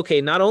find out,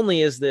 okay, not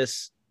only is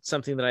this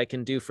something that I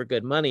can do for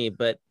good money,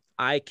 but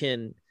I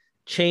can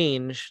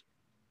change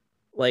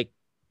like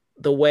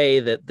the way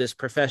that this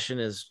profession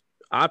is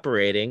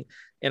operating,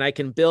 and I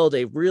can build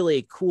a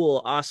really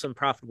cool, awesome,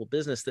 profitable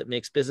business that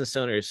makes business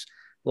owners'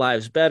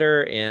 lives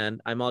better.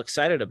 And I'm all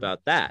excited about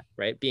that,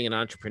 right? Being an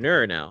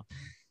entrepreneur now.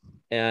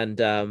 And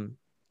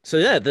so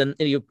yeah, then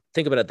you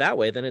think about it that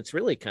way, then it's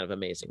really kind of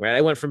amazing, right?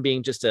 I went from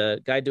being just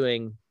a guy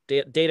doing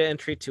data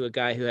entry to a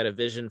guy who had a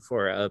vision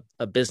for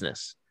a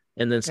business,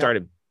 and then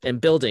started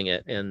and building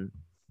it. And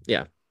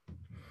yeah,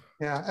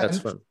 that's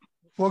fun.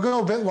 We'll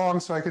go a bit long,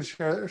 so I could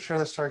share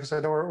this story, because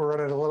I know we're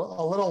running a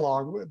little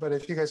long. But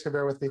if you guys can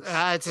bear with me,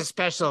 it's a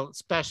special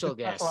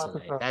guest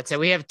tonight. That's it.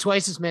 We have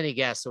twice as many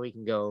guests, so we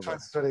can go over.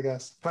 Twice as many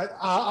guests. But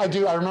I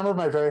remember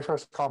my very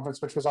first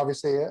conference, which was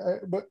obviously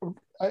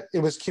it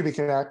was QB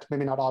Connect.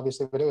 Maybe not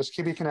obviously, but it was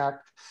QB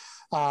Connect.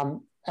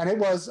 And it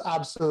was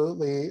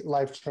absolutely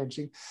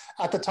life-changing.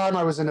 At the time,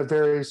 I was in a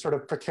very sort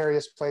of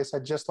precarious place. I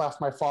just left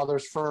my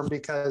father's firm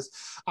because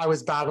I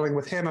was battling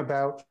with him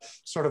about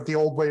sort of the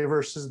old way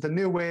versus the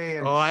new way.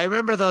 And I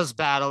remember those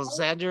battles.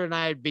 Andrew and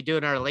I would be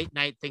doing our late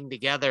night thing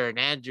together, and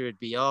Andrew would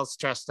be all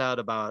stressed out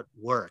about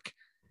work.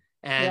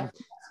 And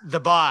the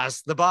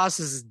boss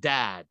is his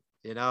dad.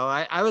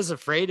 I was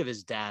afraid of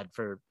his dad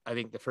for, I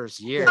think, the first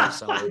year or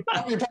so.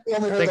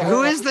 Like,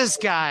 who is this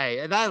guy?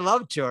 And I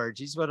love George.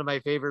 He's one of my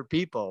favorite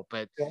people.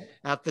 But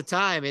at the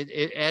time,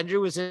 Andrew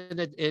was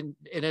in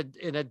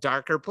a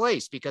darker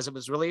place because it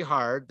was really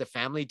hard. The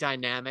family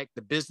dynamic,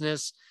 the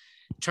business,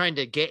 trying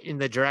to get in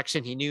the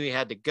direction he knew he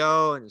had to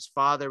go. And his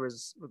father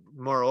was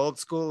more old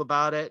school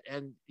about it.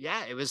 And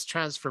yeah, it was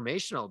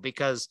transformational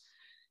because,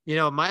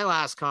 my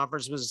last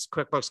conference was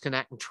QuickBooks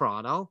Connect in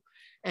Toronto,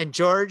 and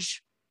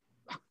George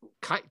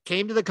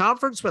came to the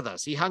conference with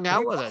us. He hung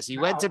out with us. He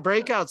went to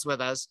breakouts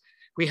with us.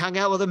 We hung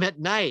out with him at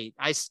night.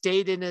 I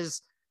stayed in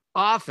his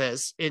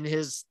office in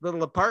his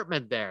little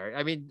apartment there.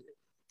 I mean,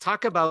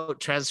 talk about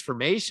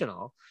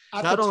transformational.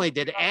 Not only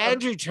did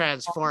Andrew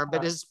transform,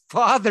 but his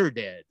father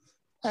did.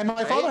 And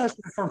my father has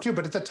transformed too.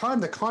 But at the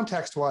time, the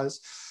context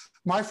was,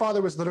 my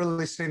father was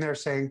literally sitting there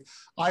saying,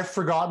 "I've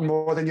forgotten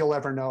more than you'll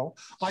ever know."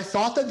 I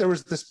thought that there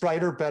was this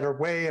brighter, better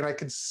way, and I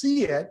could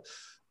see it,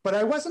 but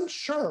I wasn't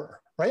sure.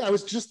 Right? I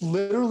was just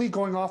literally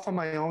going off on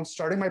my own,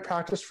 starting my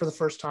practice for the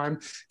first time,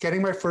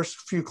 getting my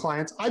first few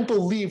clients. I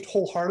believed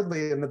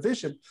wholeheartedly in the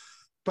vision,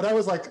 but I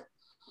was like,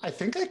 I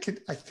think I can.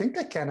 Right?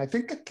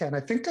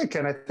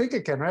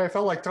 I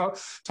felt like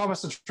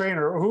Thomas the Train,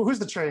 or who's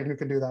the train who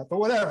can do that, but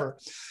whatever.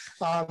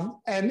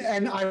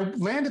 And I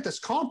landed this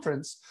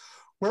conference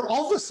where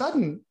all of a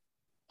sudden,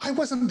 I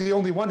wasn't the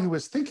only one who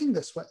was thinking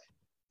this way.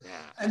 Yeah.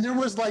 And there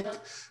was,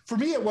 like, for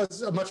me, it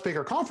was a much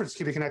bigger conference,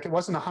 QB Connect. It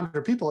wasn't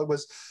 100 people. It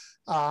was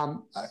a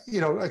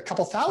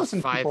couple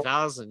thousand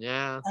 5,000,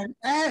 yeah.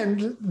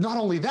 And not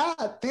only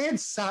that, they had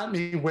sat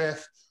me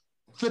with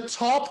the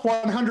top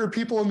 100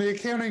 people in the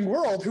accounting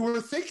world who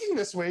were thinking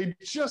this way,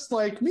 just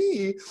like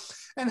me,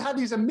 and had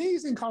these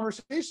amazing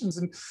conversations.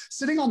 And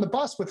sitting on the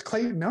bus with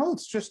Clayton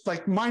Oates, just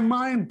like my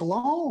mind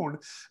blown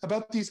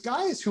about these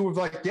guys who were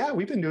like, yeah,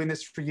 we've been doing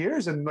this for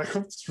years and like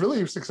it's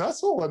really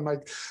successful. And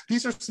like,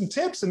 these are some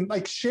tips, and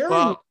like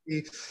sharing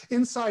the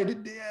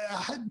inside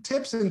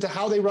tips into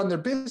how they run their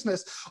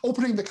business,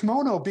 opening the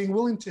kimono, being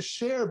willing to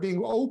share,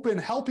 being open,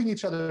 helping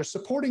each other,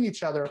 supporting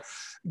each other,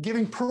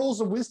 giving pearls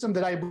of wisdom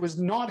that I was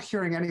not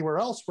hearing anywhere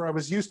else, where I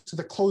was used to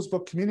the closed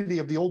book community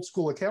of the old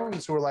school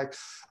accountants who were like,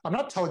 I'm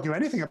not telling you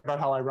anything about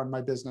how I run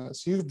my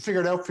business. You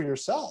figure it out for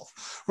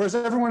yourself. Whereas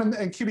everyone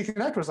in QB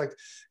Connect was like,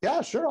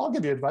 yeah, sure, I'll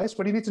give you advice.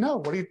 What do you need to know?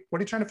 What are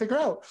you trying to figure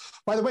out?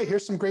 By the way,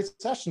 here's some great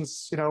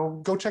sessions. You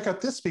know, go check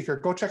out this speaker,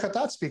 go check out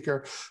that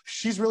speaker.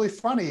 She's really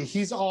funny.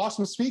 He's an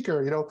awesome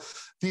speaker. You know,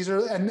 these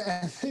are, and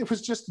it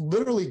was just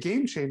literally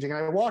game changing.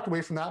 And I walked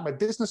away from that. My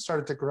business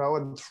started to grow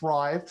and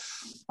thrive.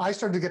 I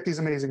started to get these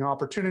amazing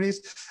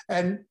opportunities.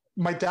 And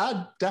my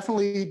dad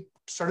definitely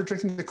started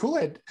drinking the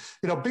Kool-Aid.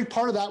 You know, a big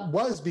part of that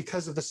was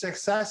because of the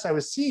success I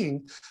was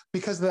seeing,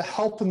 because of the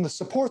help and the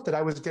support that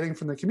I was getting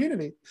from the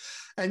community.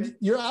 And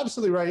you're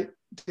absolutely right,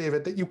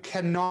 David, that you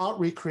cannot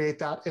recreate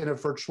that in a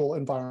virtual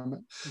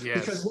environment.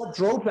 Yes. Because what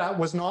drove that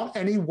was not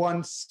any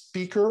one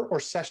speaker or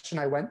session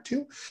I went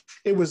to.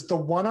 It was the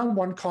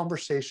one-on-one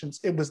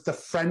conversations. It was the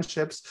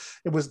friendships.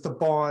 It was the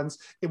bonds.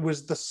 It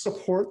was the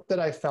support that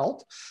I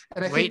felt.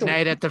 And I think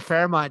night at the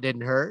Fairmont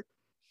didn't hurt.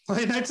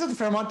 Late nights at the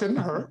Fairmont didn't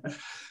hurt.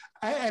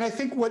 And I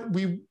think what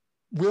we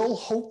will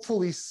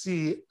hopefully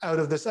see out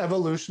of this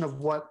evolution of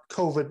what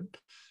COVID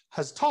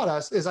has taught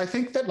us is, I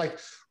think that like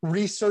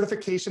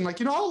recertification, like,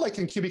 you know, like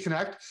in QB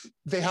Connect,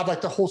 they have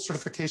like the whole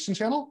certification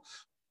channel.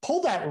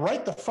 Pull that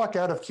right the fuck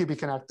out of QB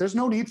Connect. There's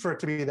no need for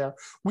it to be there.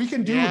 We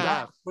can do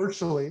that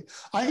virtually.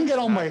 I can get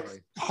on my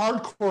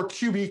hardcore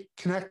QB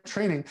Connect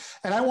training,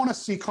 and I want to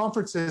see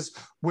conferences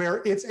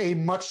where it's a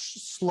much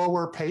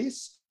slower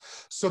pace.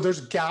 So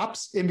there's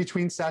gaps in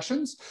between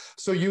sessions.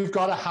 So you've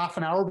got a half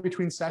an hour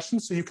between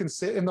sessions, so you can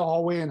sit in the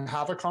hallway and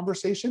have a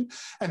conversation,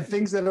 and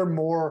things that are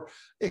more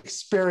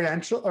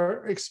experiential.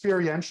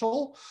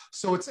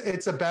 So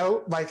it's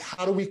about like,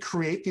 how do we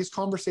create these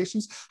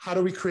conversations? How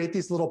do we create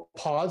these little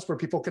pods where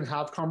people can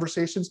have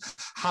conversations?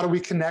 How do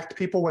we connect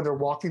people when they're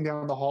walking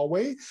down the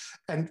hallway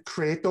and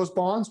create those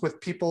bonds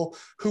with people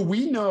who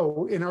we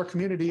know in our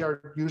community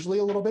are usually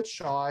a little bit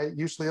shy,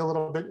 usually a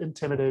little bit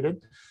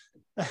intimidated.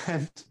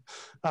 And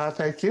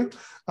thank you.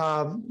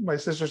 My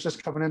sister's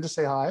just coming in to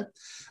say hi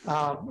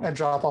and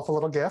drop off a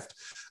little gift.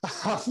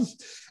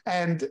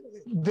 And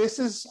this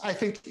is, I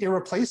think,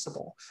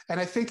 irreplaceable. And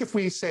I think if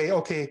we say,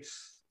 okay,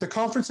 the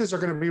conferences are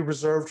going to be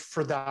reserved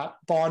for that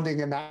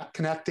bonding and that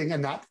connecting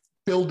and that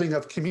building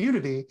of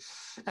community,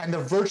 and the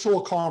virtual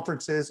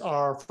conferences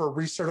are for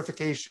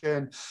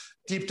recertification,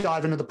 deep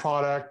dive into the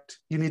product.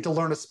 You need to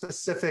learn a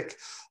specific,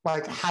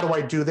 like, how do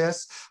I do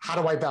this?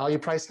 How do I value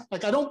price?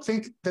 Like, I don't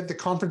think that the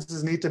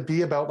conferences need to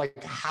be about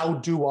like, how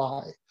do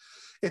I?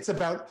 It's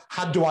about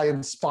how do I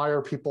inspire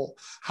people?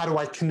 How do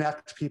I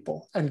connect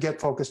people and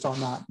get focused on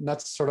that? And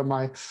that's sort of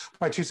my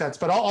 2 cents.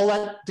 But I'll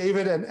let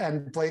David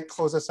and Blake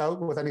close us out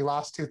with any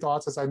last 2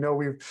 thoughts, as I know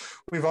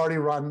we've already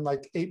run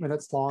like 8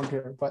 minutes long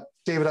here. But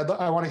David,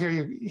 I want to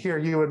hear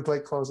you and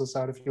Blake close us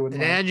out if you would.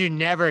 And Andrew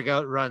never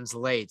runs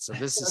late, so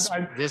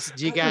this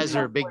you guys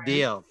are a big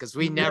deal because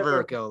we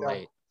never go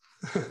late.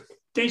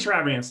 Thanks for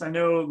having us. I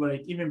know,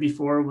 like, even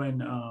before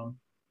when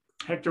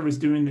Hector was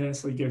doing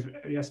this, like,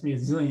 he asked me a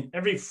zillion.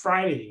 Every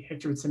Friday,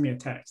 Hector would send me a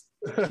text.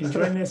 Can you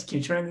join this? Can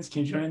you join this?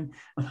 Can you join?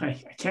 I'm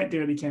like, I can't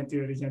do it. I can't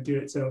do it. I can't do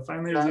it. So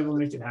finally, I was able to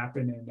make it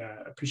happen, and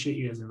appreciate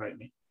you guys inviting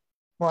me.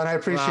 Well, and I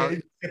appreciate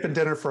you tipping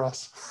dinner for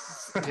us.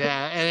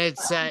 Yeah, and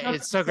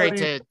it's so great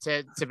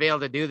to be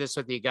able to do this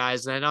with you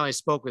guys. And I know I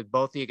spoke with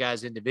both of you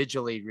guys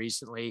individually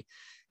recently.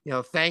 You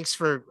know, thanks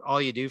for all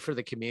you do for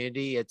the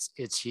community.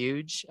 It's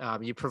huge.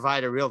 You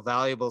provide a real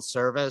valuable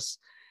service.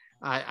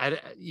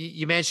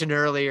 You mentioned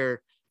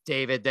earlier,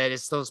 David, that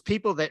it's those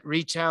people that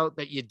reach out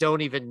that you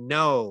don't even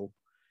know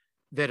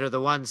that are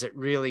the ones that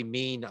really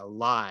mean a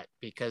lot,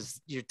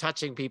 because you're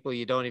touching people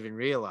you don't even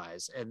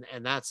realize.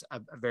 And that's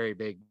a very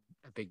big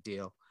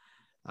deal.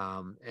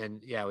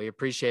 And yeah, we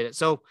appreciate it.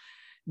 So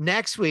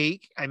next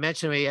week, I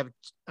mentioned we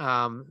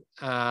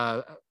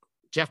have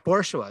Jeff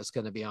Bourgeois is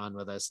going to be on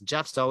with us.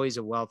 Jeff's always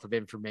a wealth of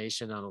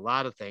information on a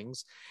lot of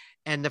things.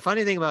 And the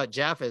funny thing about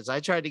Jeff is I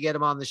tried to get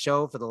him on the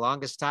show for the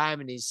longest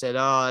time, and he said,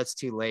 oh, it's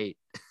too late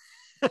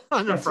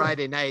on a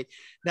Friday night.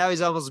 Now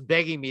he's almost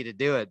begging me to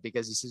do it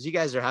because he says, you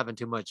guys are having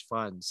too much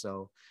fun.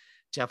 So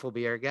Jeff will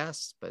be our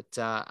guest, but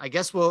I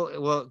guess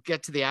we'll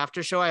get to the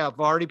after show. I have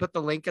already put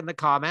the link in the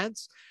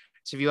comments.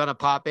 So if you want to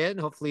pop in,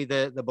 hopefully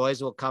the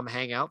boys will come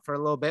hang out for a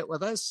little bit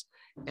with us.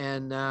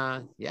 And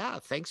yeah,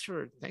 thanks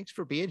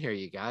for being here,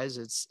 you guys.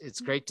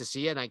 It's great to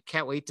see you, and I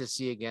can't wait to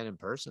see you again in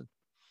person.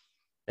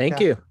 Thank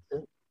you.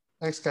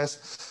 Thanks,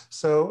 guys.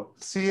 So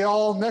see you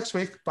all next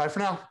week. Bye for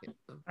now.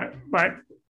 Bye.